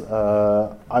this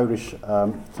Irish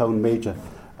town major.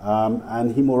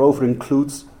 And he moreover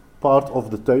includes part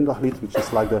of the Tuindaglied, which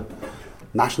is like the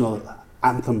national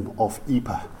anthem of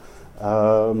Ypres.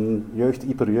 Jeugd,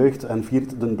 Ypres, jeugd, en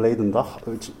viert den blijden dag.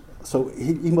 So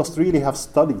he must really have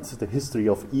studied the history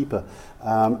of Ypres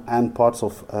and parts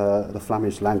of the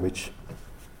Flemish language.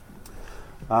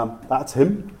 That's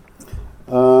him.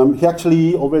 He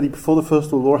actually, already before the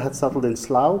First World War, had settled in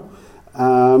Slough.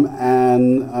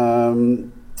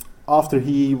 After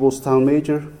he was town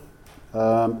major,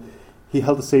 he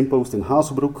held the same post in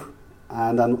Hazebroek,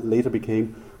 and then later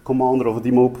became commander of a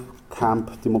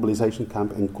demobilization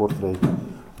camp in Kortrijk.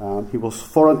 He was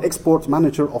foreign export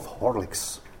manager of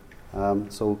Horlicks.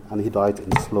 And he died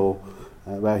in Slough,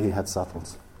 where he had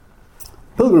settled.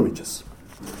 Pilgrimages.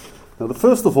 Now, the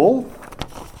first of all,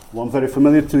 one very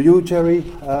familiar to you, Jerry,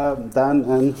 Dan,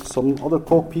 and some other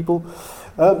Cork people,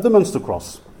 the Munster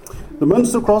Cross. The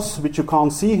Munster Cross, which you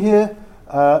can't see here,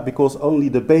 because only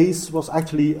the base was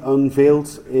actually unveiled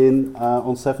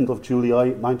on 7th of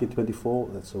July 1924.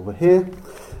 That's over here.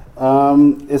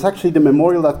 Is actually the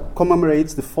memorial that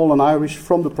commemorates the fallen Irish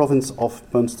from the province of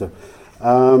Munster.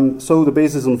 So the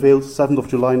base is unveiled 7th of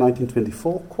July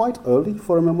 1924, quite early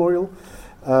for a memorial.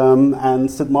 And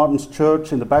St. Martin's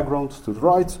Church in the background to the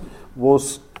right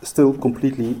was still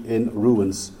completely in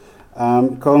ruins.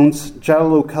 Count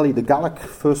Gerald O'Kelly the Gaelic,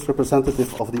 first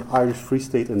representative of the Irish Free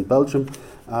State in Belgium,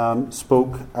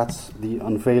 spoke at the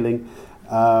unveiling,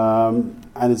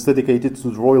 and it's dedicated to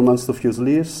the Royal Munster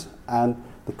Fusiliers and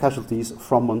the casualties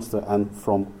from Munster and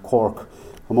from Cork.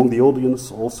 Among the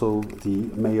audience, also the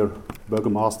mayor,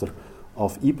 burgomaster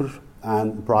of Ypres,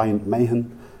 and Brian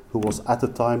Mahan, who was at the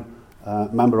time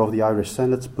member of the Irish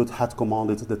Senate, but had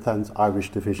commanded the 10th Irish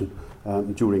Division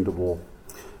during the war.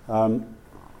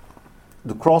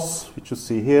 The cross, which you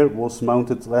see here, was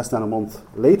mounted less than a month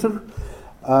later,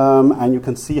 and you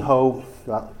can see how,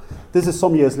 this is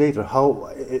some years later, how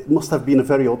it must have been a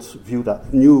very odd view,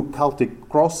 that new Celtic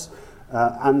cross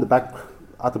and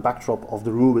at the backdrop of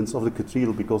the ruins of the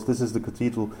cathedral, because this is the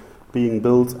cathedral being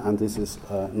built, and this is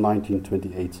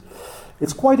 1928.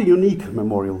 It's quite a unique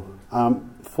memorial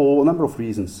for a number of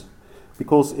reasons,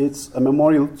 because it's a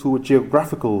memorial to a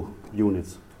geographical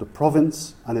unit, the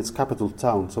province and its capital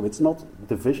town. So it's not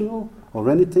divisional or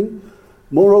anything.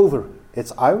 Moreover,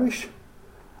 it's Irish,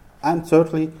 and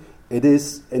thirdly, it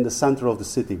is in the center of the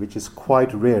city, which is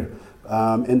quite rare,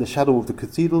 in the shadow of the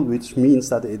cathedral, which means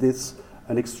that it is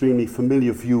an extremely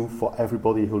familiar view for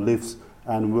everybody who lives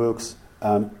and works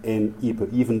in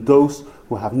Ypres, even those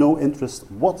who have no interest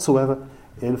whatsoever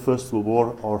in the First World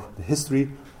War or the history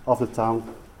of the town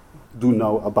do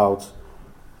know about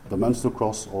the Munster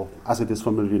Cross, or as it is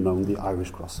familiarly known, the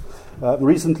Irish Cross.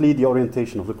 Recently, the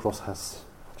orientation of the cross has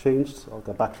changed. I'll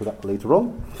get back to that later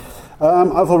on.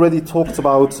 I've already talked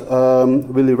about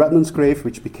Willie Redmond's grave,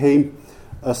 which became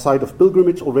a site of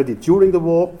pilgrimage already during the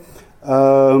war.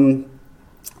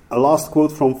 A last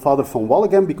quote from Father van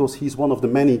Wallegem, because he's one of the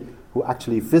many who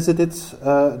actually visited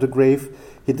the grave.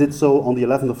 He did so on the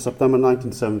 11th of September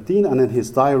 1917, and in his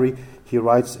diary he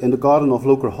writes, "In the garden of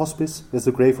Loker Hospice is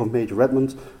the grave of Major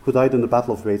Redmond, who died in the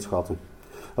Battle of Weetschatten.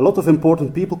 A lot of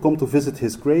important people come to visit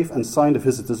his grave and sign the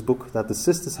visitor's book that the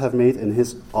sisters have made in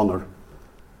his honor."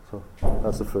 So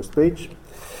that's the first page.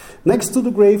 Next to the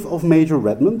grave of Major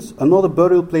Redmond, another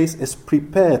burial place is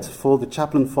prepared for the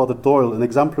chaplain Father Doyle, an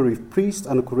exemplary priest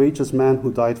and a courageous man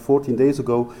who died 14 days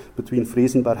ago between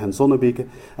Vrezenberg and Zonnebeke,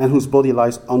 and whose body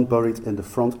lies unburied in the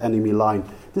front enemy line.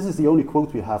 This is the only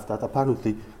quote we have, that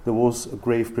apparently there was a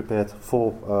grave prepared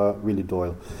for Willie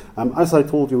Doyle. As I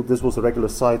told you, this was a regular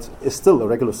site, is still a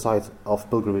regular site of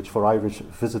pilgrimage for Irish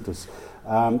visitors.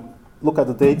 Look at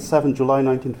the date, 7 July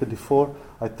 1924.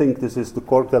 I think this is the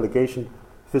Cork delegation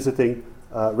visiting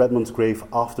Redmond's grave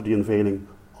after the unveiling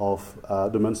of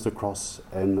the Munster Cross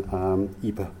in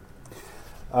Ypres.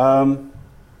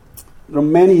 There are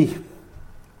many.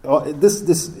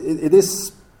 It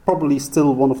is probably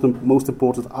still one of the most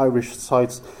important Irish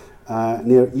sites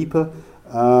near Ypres.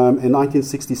 In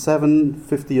 1967,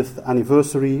 50th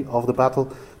anniversary of the battle,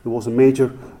 there was a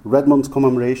major Redmond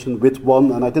commemoration with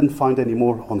one, and I didn't find any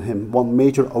more on him, one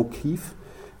Major O'Keefe,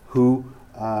 who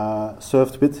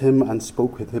served with him and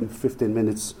spoke with him 15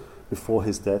 minutes before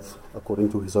his death, according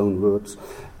to his own words.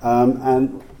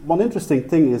 And one interesting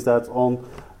thing is that on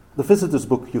the visitor's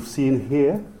book you've seen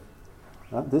here,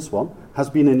 this one, has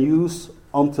been in use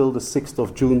until the 6th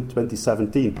of June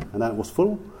 2017, and that was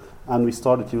full, and we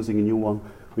started using a new one,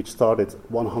 which started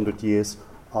 100 years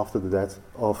after the death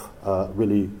of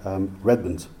Willie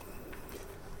Redmond.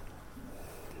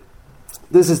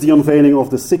 This is the unveiling of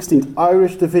the 16th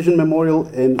Irish Division Memorial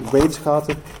in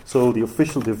Weitschaten, so the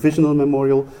official divisional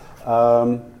memorial,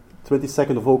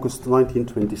 22nd of August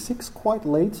 1926, quite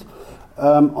late,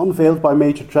 unveiled by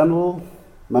Major General,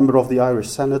 member of the Irish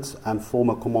Senate and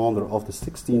former commander of the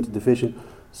 16th Division,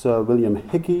 Sir William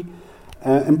Hickey,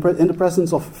 in the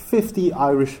presence of 50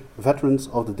 Irish veterans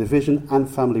of the division and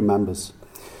family members.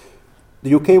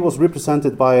 The UK was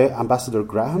represented by Ambassador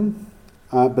Graham,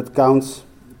 but Count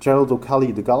Gerald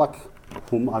O'Kelly de Gallac,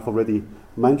 whom I've already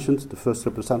mentioned, the first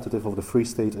representative of the Free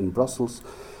State in Brussels,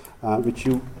 which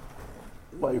you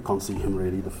can't see him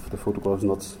really, the photograph is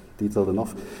not detailed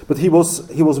enough, but he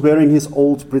was wearing his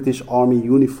old British Army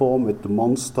uniform with the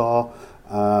Monstar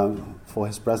for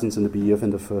his presence in the BEF in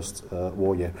the First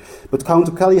War year. But Count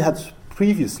O'Kelly had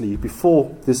previously,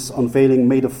 before this unveiling,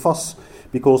 made a fuss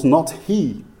because not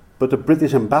he, but the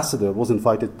British ambassador was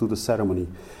invited to the ceremony,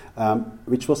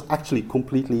 which was actually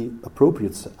completely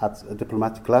appropriate at a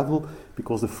diplomatic level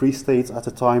because the Free State at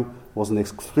the time was an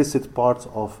explicit part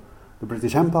of the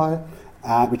British Empire,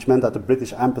 which meant that the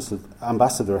British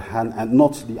ambassador and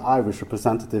not the Irish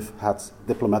representative had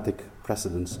diplomatic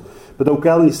precedence. But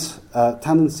O'Kelly's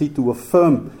tendency to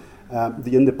affirm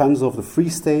the independence of the Free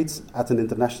State at an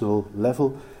international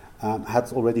level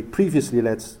had already previously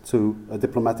led to a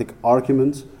diplomatic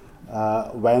argument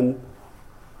when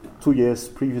 2 years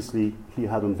previously he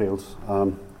had unveiled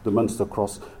the Munster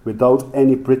Cross without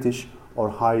any British or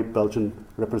High Belgian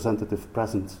representative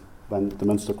present when the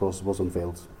Munster Cross was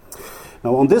unveiled.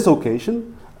 Now, on this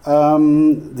occasion,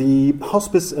 the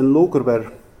hospice in Loker,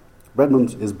 where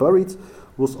Redmond is buried,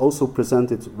 was also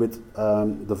presented with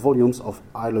the volumes of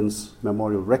Ireland's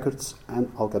memorial records, and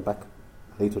I'll get back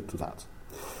later to that.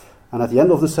 And at the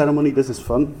end of the ceremony, this is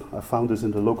fun, I found this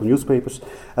in the local newspapers,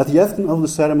 at the end of the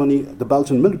ceremony, the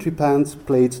Belgian military band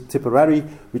played Tipperary,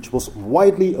 which was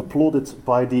widely applauded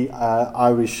by the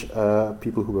Irish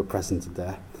people who were present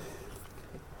there.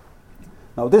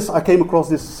 Now I came across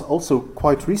this also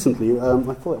quite recently.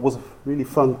 I thought it was a really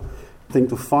fun thing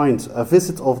to find. A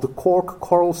visit of the Cork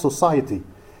Choral Society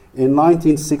in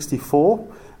 1964.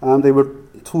 They were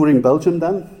touring Belgium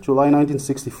then, July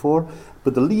 1964.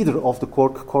 But the leader of the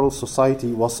Cork Choral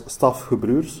Society was Staf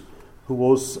Gebruurs, who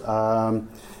was a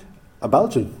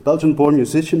Belgian-born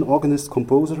musician, organist,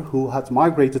 composer, who had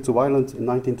migrated to Ireland in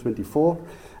 1924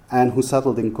 and who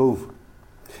settled in Cove.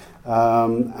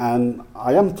 And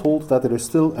I am told that there is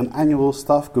still an annual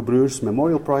Staf Gebruurs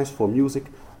Memorial Prize for Music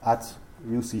at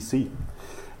UCC.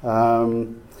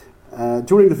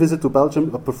 During the visit to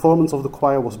Belgium, a performance of the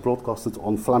choir was broadcasted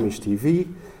on Flemish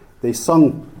TV. They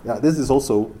sung, this is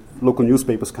also, local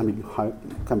newspapers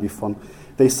can be fun.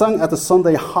 They sung at the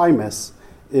Sunday High Mass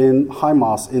in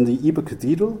the Ypres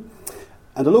Cathedral.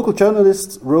 And the local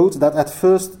journalist wrote that at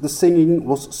first the singing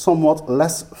was somewhat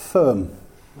less firm.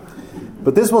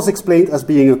 But this was explained as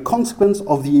being a consequence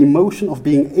of the emotion of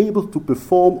being able to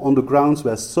perform on the grounds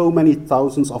where so many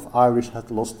thousands of Irish had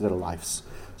lost their lives.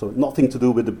 So nothing to do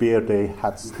with the beer they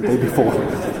had the day before.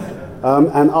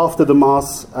 And after the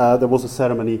Mass, there was a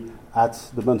ceremony at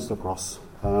the Munster Cross.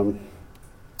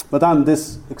 But then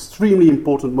this extremely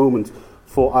important moment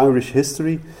for Irish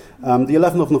history, the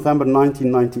 11th of November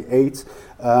 1998,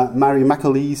 Mary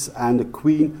McAleese and the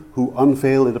Queen, who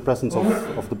unveil in the presence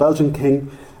of the Belgian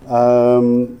King,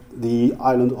 the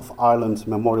Island of Ireland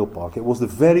Memorial Park. It was the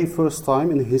very first time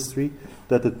in history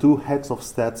that the two heads of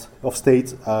state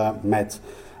met.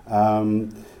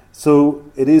 So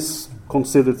it is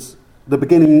considered the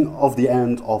beginning of the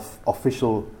end of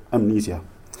official amnesia.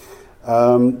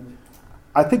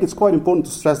 I think it's quite important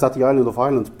to stress that the Island of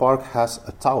Ireland Park has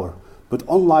a tower, but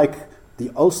unlike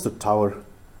the Ulster Tower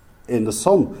in the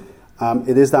Sun,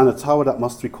 it is then a tower that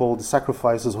must recall the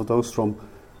sacrifices of those from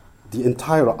the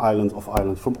entire island of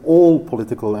Ireland, from all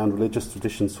political and religious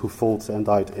traditions who fought and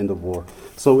died in the war.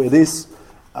 So it is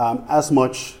as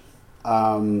much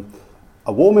a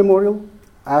war memorial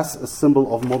as a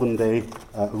symbol of modern day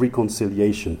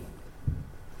reconciliation.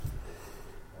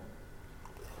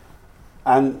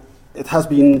 And it has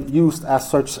been used as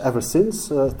such ever since.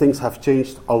 Things have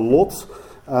changed a lot.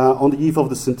 On the eve of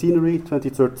the centenary,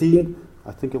 2013,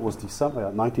 I think it was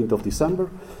December, 19th of December,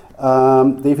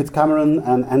 David Cameron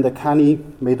and Enda Kenny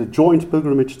made a joint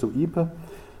pilgrimage to Ypres.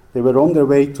 They were on their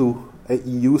way to a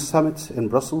EU summit in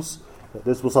Brussels.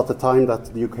 This was at the time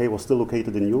that the UK was still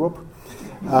located in Europe.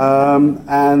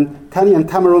 And Kenny and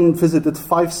Cameron visited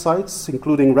 5 sites,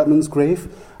 including Redmond's grave,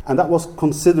 and that was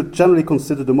generally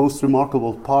considered the most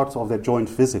remarkable part of their joint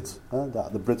visit.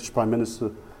 The British Prime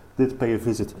Minister did pay a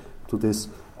visit to this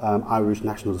Irish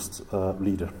nationalist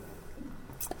leader.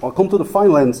 I'll come to the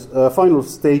final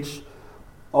stage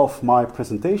of my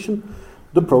presentation,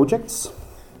 the projects.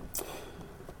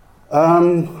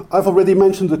 I've already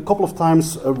mentioned a couple of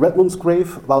times Redmond's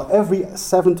grave. Well, every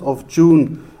 7th of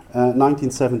June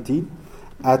 1917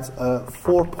 at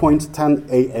 4:10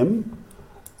 a.m.,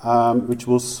 which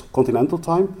was continental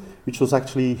time, which was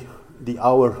actually the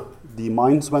hour the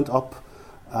mines went up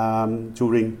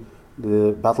during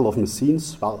the Battle of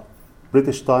Messines. Well,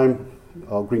 British time,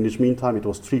 Greenwich Mean Time, it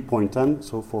was 3:10,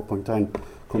 so 4:10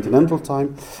 continental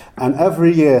time. And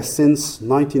every year since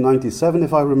 1997,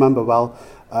 if I remember well,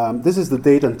 this is the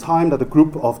date and time that a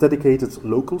group of dedicated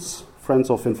locals, Friends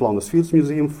of In Flanders Fields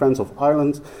Museum, Friends of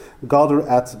Ireland, gather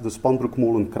at the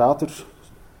Spanbroekmolen Krater,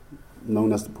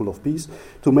 known as the Pool of Peace,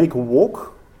 to make a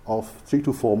walk of 3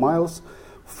 to 4 miles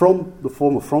from the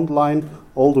former front line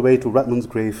all the way to Redmond's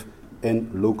grave in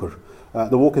Loker.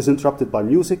 The walk is interrupted by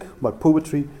music, by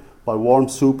poetry, by warm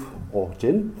soup or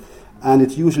gin, and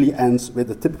it usually ends with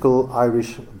a typical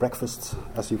Irish breakfast,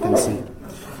 as you can see.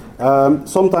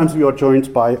 Sometimes we are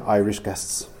joined by Irish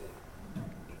guests.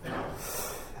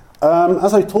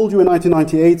 As I told you, in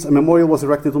 1998, a memorial was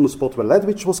erected on the spot where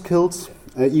Ledwidge was killed.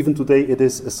 Even today, it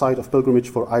is a site of pilgrimage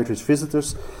for Irish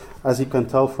visitors, as you can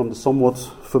tell from the somewhat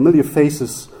familiar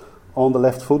faces on the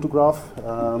left photograph.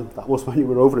 That was when you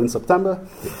were over in September.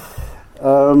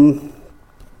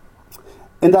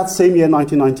 In that same year,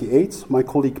 1998, my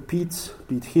colleague Pete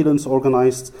Helens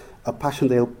organized a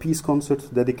Passchendaele Peace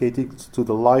Concert dedicated to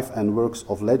the life and works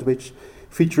of Ledwidge,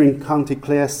 featuring County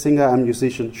Clare singer and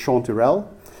musician Sean Tyrrell,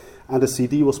 and a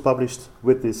CD was published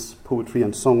with this poetry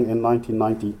and song in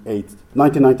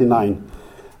 1999.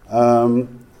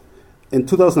 In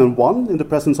 2001, in the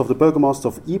presence of the Burgomaster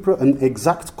of Ypres, an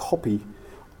exact copy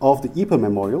of the Ypres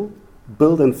Memorial,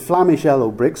 built in Flemish yellow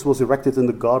bricks, was erected in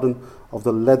the garden of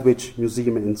the Ledwidge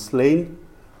Museum in Slane,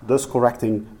 thus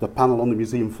correcting the panel on the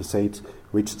museum facade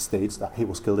which states that he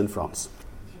was killed in France.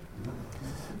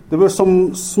 There were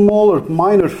some smaller,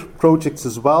 minor projects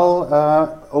as well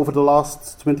over the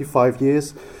last 25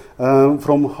 years.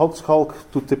 From Hotschalk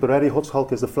to Tipperary.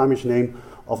 Hotschalk is the Flemish name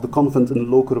of the convent in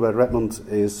Loker where Redmond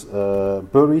is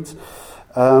buried.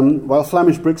 While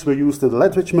Flemish bricks were used in the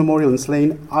Ledwidge Memorial in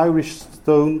Slane, Irish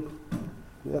stone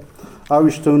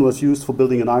was used for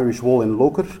building an Irish wall in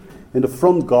Loker, in the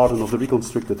front garden of the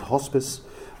reconstructed hospice.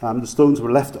 The stones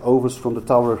were leftovers from the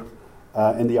tower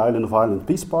in the Island of Ireland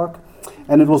Peace Park,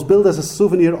 and it was built as a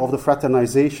souvenir of the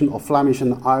fraternization of Flemish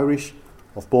and Irish,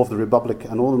 of both the Republic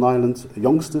and Northern Ireland,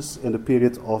 youngsters in the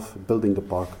period of building the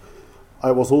park.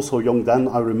 I was also young then.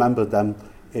 I remember them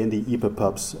in the Ypres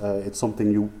pubs. It's something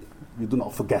you do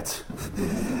not forget.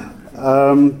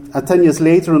 10 years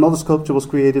later, another sculpture was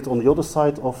created on the other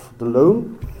side of the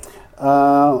lawn.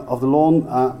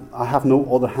 I have no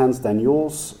other hands than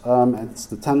yours. It's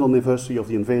the 10th anniversary of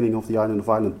the unveiling of the Island of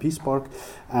Ireland Peace Park,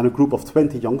 and a group of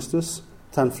 20 youngsters,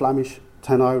 10 Flemish,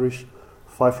 10 Irish,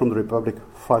 5 from the Republic,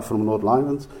 5 from Northern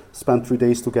Ireland, spent 3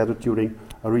 days together during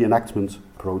a reenactment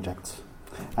project.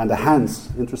 And the hands,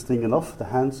 interesting enough, the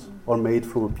hands are made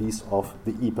from a piece of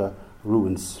the Ypres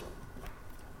ruins.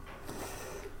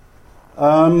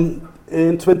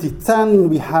 In 2010,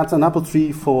 we had an apple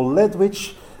tree for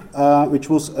Ledwidge, which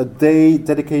was a day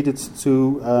dedicated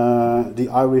to the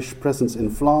Irish presence in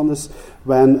Flanders,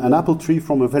 when an apple tree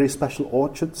from a very special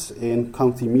orchard in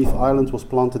County Meath, Ireland, was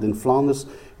planted in Flanders.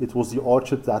 It was the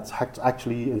orchard that had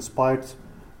actually inspired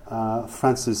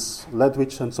Francis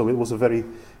Ledwidge, and so it was a very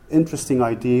interesting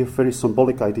idea, very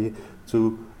symbolic idea,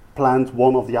 to plant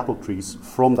one of the apple trees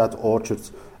from that orchard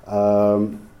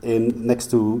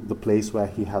next to the place where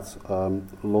he had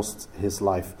lost his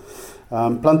life.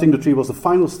 Planting the tree was the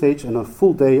final stage in a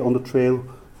full day on the trail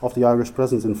of the Irish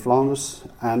presence in Flanders,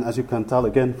 and as you can tell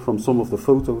again from some of the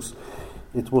photos,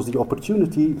 it was the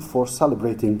opportunity for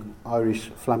celebrating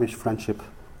Irish-Flemish friendship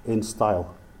in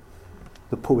style.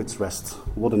 The Poet's Rest,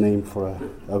 what a name for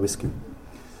a whiskey.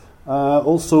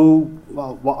 Also,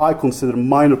 what I consider a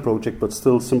minor project but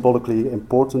still symbolically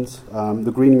important,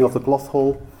 the greening of the Cloth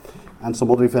Hall and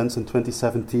some other events in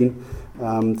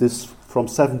 2017. This from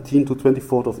 17 to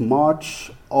 24th of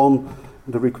March on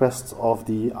the request of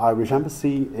the Irish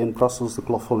Embassy in Brussels. The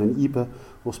Cloth Hall in Ypres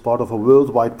was part of a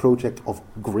worldwide project of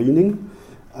greening,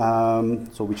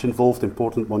 which involved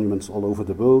important monuments all over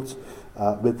the world,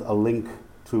 with a link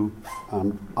to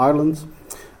Ireland.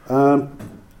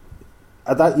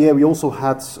 At that year, we also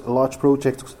had a large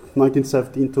project,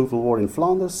 1917 Total War in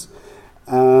Flanders,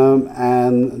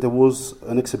 and there was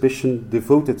an exhibition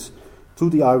devoted to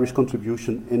the Irish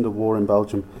contribution in the war in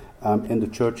Belgium in the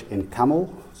church in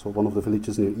Camel, so one of the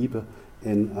villages near Ypres,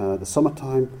 in the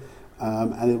summertime.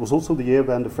 And it was also the year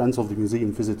when the Friends of the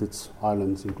Museum visited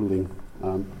Ireland, including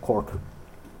Cork.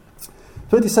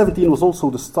 2017 was also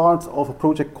the start of a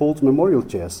project called Memorial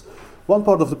Chairs. One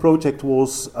part of the project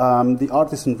was the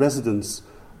artist in residence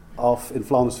in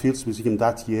Flanders Fields Museum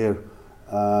that year.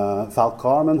 Val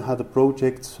Carmen had a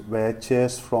project where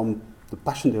chairs from the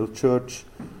Passchendaele Church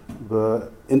were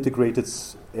integrated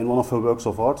in one of her works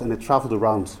of art, and it traveled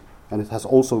around. And it has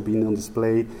also been on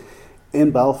display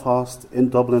in Belfast, in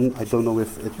Dublin. I don't know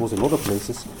if it was in other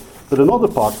places. But another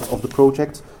part of the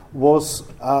project was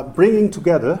bringing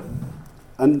together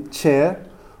a chair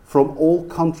from all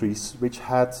countries which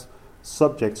had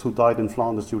subjects who died in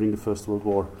Flanders during the First World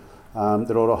War.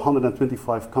 There are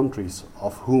 125 countries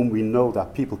of whom we know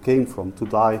that people came from to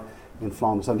die in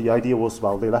Flanders. And the idea was,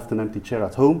 well, they left an empty chair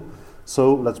at home,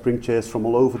 so let's bring chairs from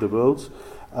all over the world.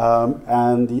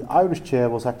 And the Irish chair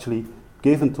was actually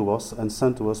given to us and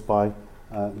sent to us by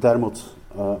Dermot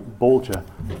Bolger,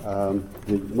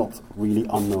 the not really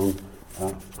unknown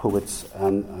poet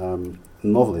and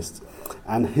novelist.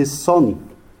 And his son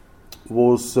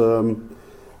was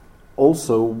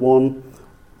also one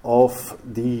of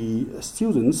the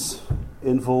students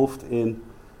involved in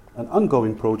an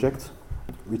ongoing project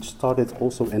which started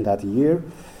also in that year,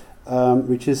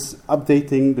 which is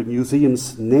updating the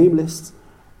museum's name list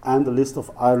and the list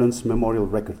of Ireland's memorial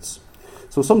records.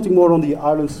 So something more on the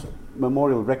Ireland's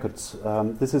memorial records.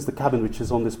 This is the cabin which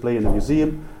is on display in the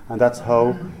museum, and that's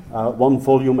how one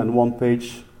volume and one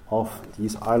page of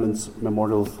these Ireland's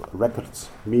memorial records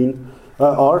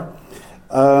are.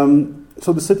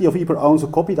 So the city of Ypres owns a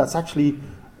copy. That's actually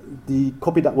the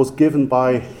copy that was given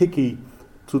by Hickey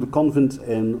to the convent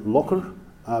in Locker.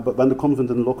 But when the convent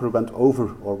in Locker went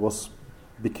over or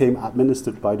became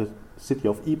administered by the city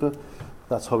of Ypres,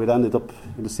 that's how it ended up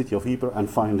in the city of Ypres and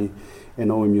finally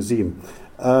in our museum.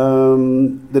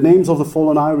 The names of the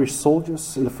fallen Irish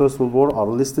soldiers in the First World War are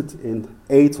listed in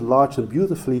 8 large and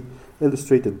beautifully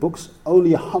illustrated books.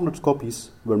 Only 100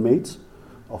 copies were made,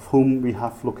 of whom we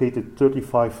have located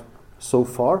 35 so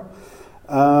far.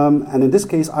 And in this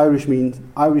case, Irish means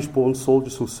Irish-born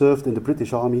soldiers who served in the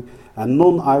British Army and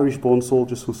non-Irish-born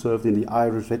soldiers who served in the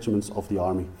Irish regiments of the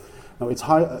Army. Now, it's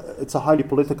a highly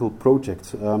political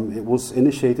project. It was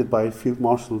initiated by Field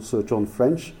Marshal Sir John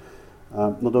French,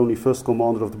 not only first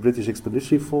commander of the British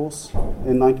Expeditionary Force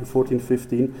in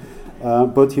 1914-15,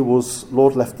 but he was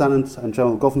Lord Lieutenant and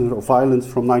General Governor of Ireland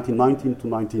from 1919 to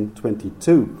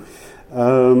 1922.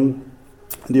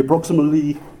 The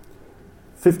approximately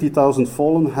 50,000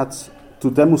 fallen had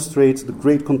to demonstrate the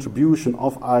great contribution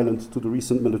of Ireland to the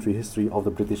recent military history of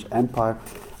the British Empire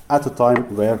at a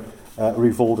time where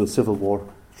revolt and civil war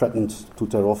threatened to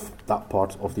tear off that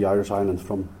part of the Irish island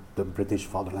from the British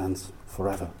fatherland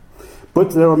forever.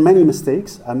 But there are many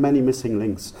mistakes and many missing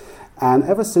links. And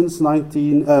ever since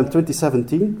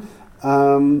 2017,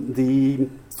 the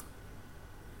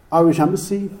Irish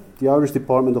Embassy, the Irish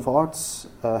Department of Arts,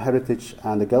 Heritage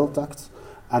and the Geldacht,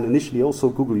 and initially also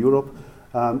Google Europe,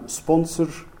 sponsor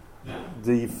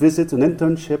the visit and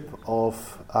internship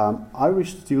of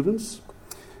Irish students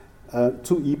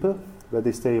to Ypres, where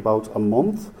they stay about a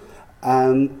month,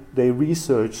 and they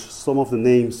research some of the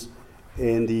names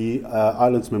in the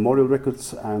Ireland's memorial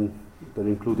records, and they're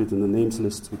included in the names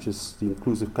list, which is the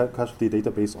inclusive casualty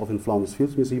database of in Flanders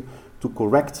Fields Museum, to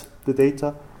correct the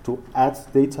data, to add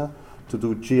data, to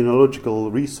do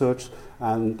genealogical research,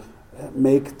 and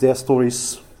make their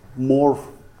stories more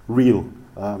real,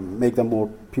 make them more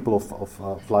people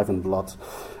of life and blood.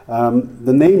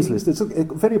 The names list, it's a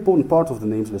very important part of the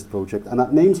names list project, and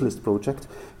that names list project,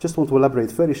 just want to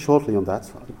elaborate very shortly on that.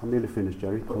 I'm nearly finished,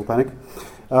 Jerry, no panic.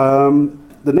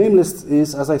 The name list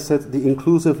is, as I said, the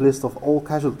inclusive list of all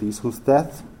casualties whose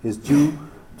death is due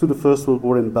to the First World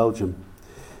War in Belgium.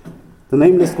 The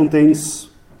name list contains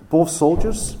both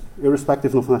soldiers,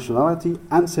 irrespective of nationality,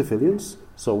 and civilians,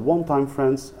 so one-time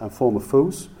friends and former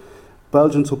foes,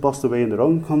 Belgians who passed away in their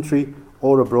own country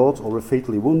or abroad or were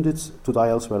fatally wounded to die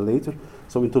elsewhere later.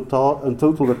 So in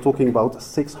total we're talking about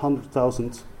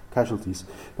 600,000 casualties.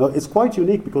 Now it's quite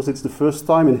unique because it's the first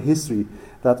time in history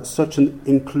that such an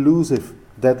inclusive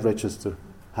dead register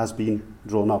has been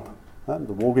drawn up.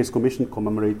 The War Graves Commission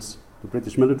commemorates the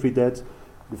British military dead.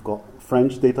 You've got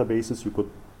French databases, you've got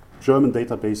German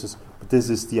databases, but this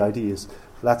is the idea, is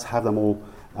let's have them all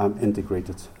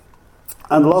integrated.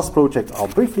 And the last project I'll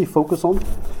briefly focus on,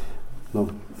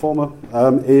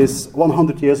 is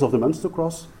 100 years of the Munster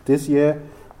Cross. This year,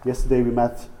 yesterday we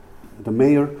met the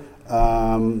mayor,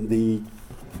 the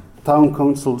town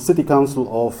council, city council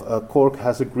of Cork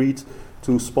has agreed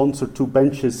to sponsor 2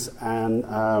 benches and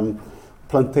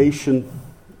plantation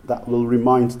that will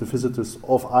remind the visitors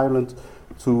of Ireland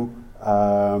to,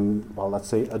 let's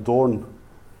say, adorn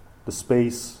the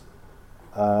space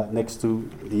next to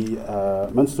the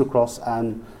Munster Cross,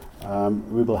 and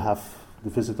we will have the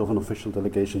visit of an official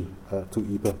delegation to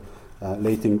Ypres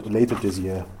later this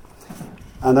year.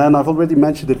 And then I've already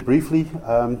mentioned it briefly,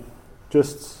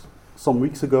 just some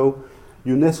weeks ago,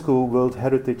 UNESCO World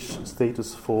Heritage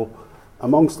status for,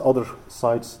 amongst other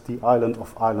sites, the island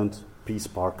of Ireland Peace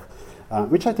Park,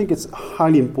 which I think is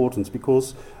highly important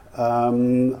because I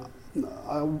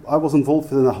was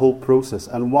involved in the whole process.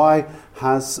 And why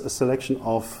has a selection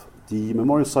of the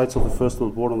memorial sites of the First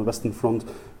World War on the Western Front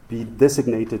be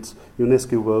designated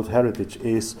UNESCO World Heritage?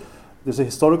 There's a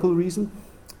historical reason,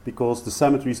 because the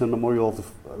cemeteries and memorial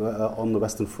on the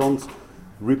Western Front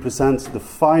represent the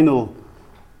final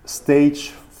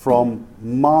stage from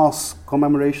mass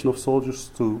commemoration of soldiers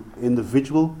to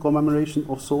individual commemoration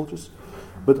of soldiers,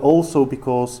 but also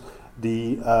because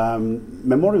the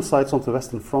memorial sites on the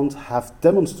Western Front have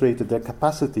demonstrated their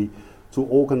capacity to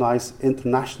organize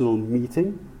international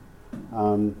meeting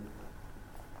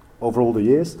over all the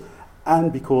years,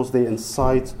 and because they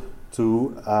incite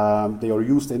they are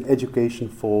used in education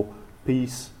for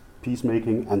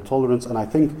peacemaking and tolerance. And I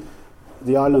think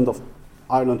the island of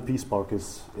Ireland Peace Park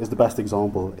is the best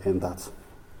example in that.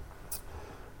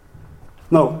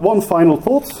 Now, one final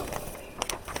thought.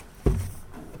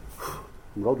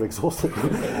 I'm rather exhausted.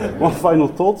 One final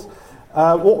thought.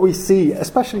 What we see,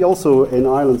 especially also in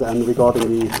Ireland and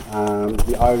regarding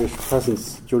the Irish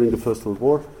presence during the First World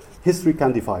War, history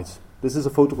can divide. This is a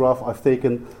photograph I've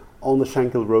taken on the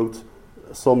Shankill Road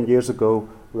some years ago,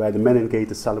 where the Menin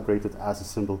Gate is celebrated as a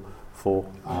symbol for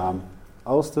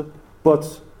Ulster.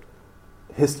 But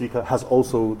history has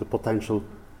also the potential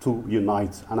to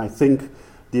unite. And I think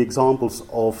the examples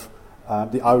of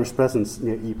the Irish presence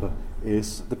near Ypres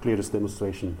is the clearest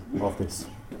demonstration of this.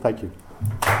 Thank you.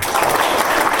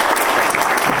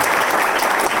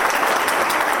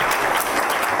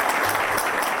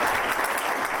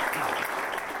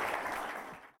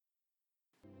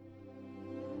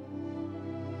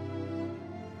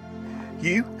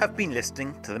 You have been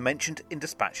listening to the Mentioned in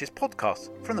Dispatches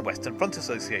podcast from the Western Front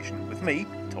Association with me,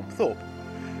 Tom Thorpe.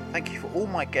 Thank you for all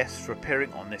my guests for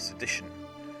appearing on this edition.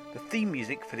 The theme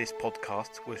music for this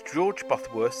podcast was George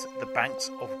Butterworth's The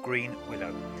Banks of Green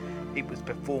Willow. It was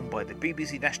performed by the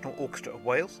BBC National Orchestra of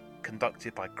Wales,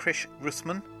 conducted by Krish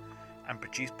Russman, and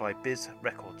produced by Biz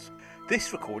Records.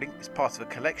 This recording is part of a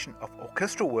collection of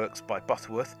orchestral works by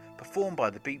Butterworth performed by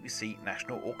the BBC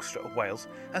National Orchestra of Wales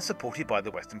and supported by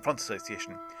the Western Front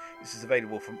Association. This is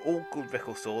available from all good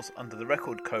record stores under the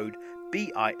record code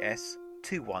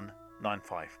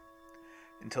BIS2195.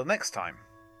 Until next time.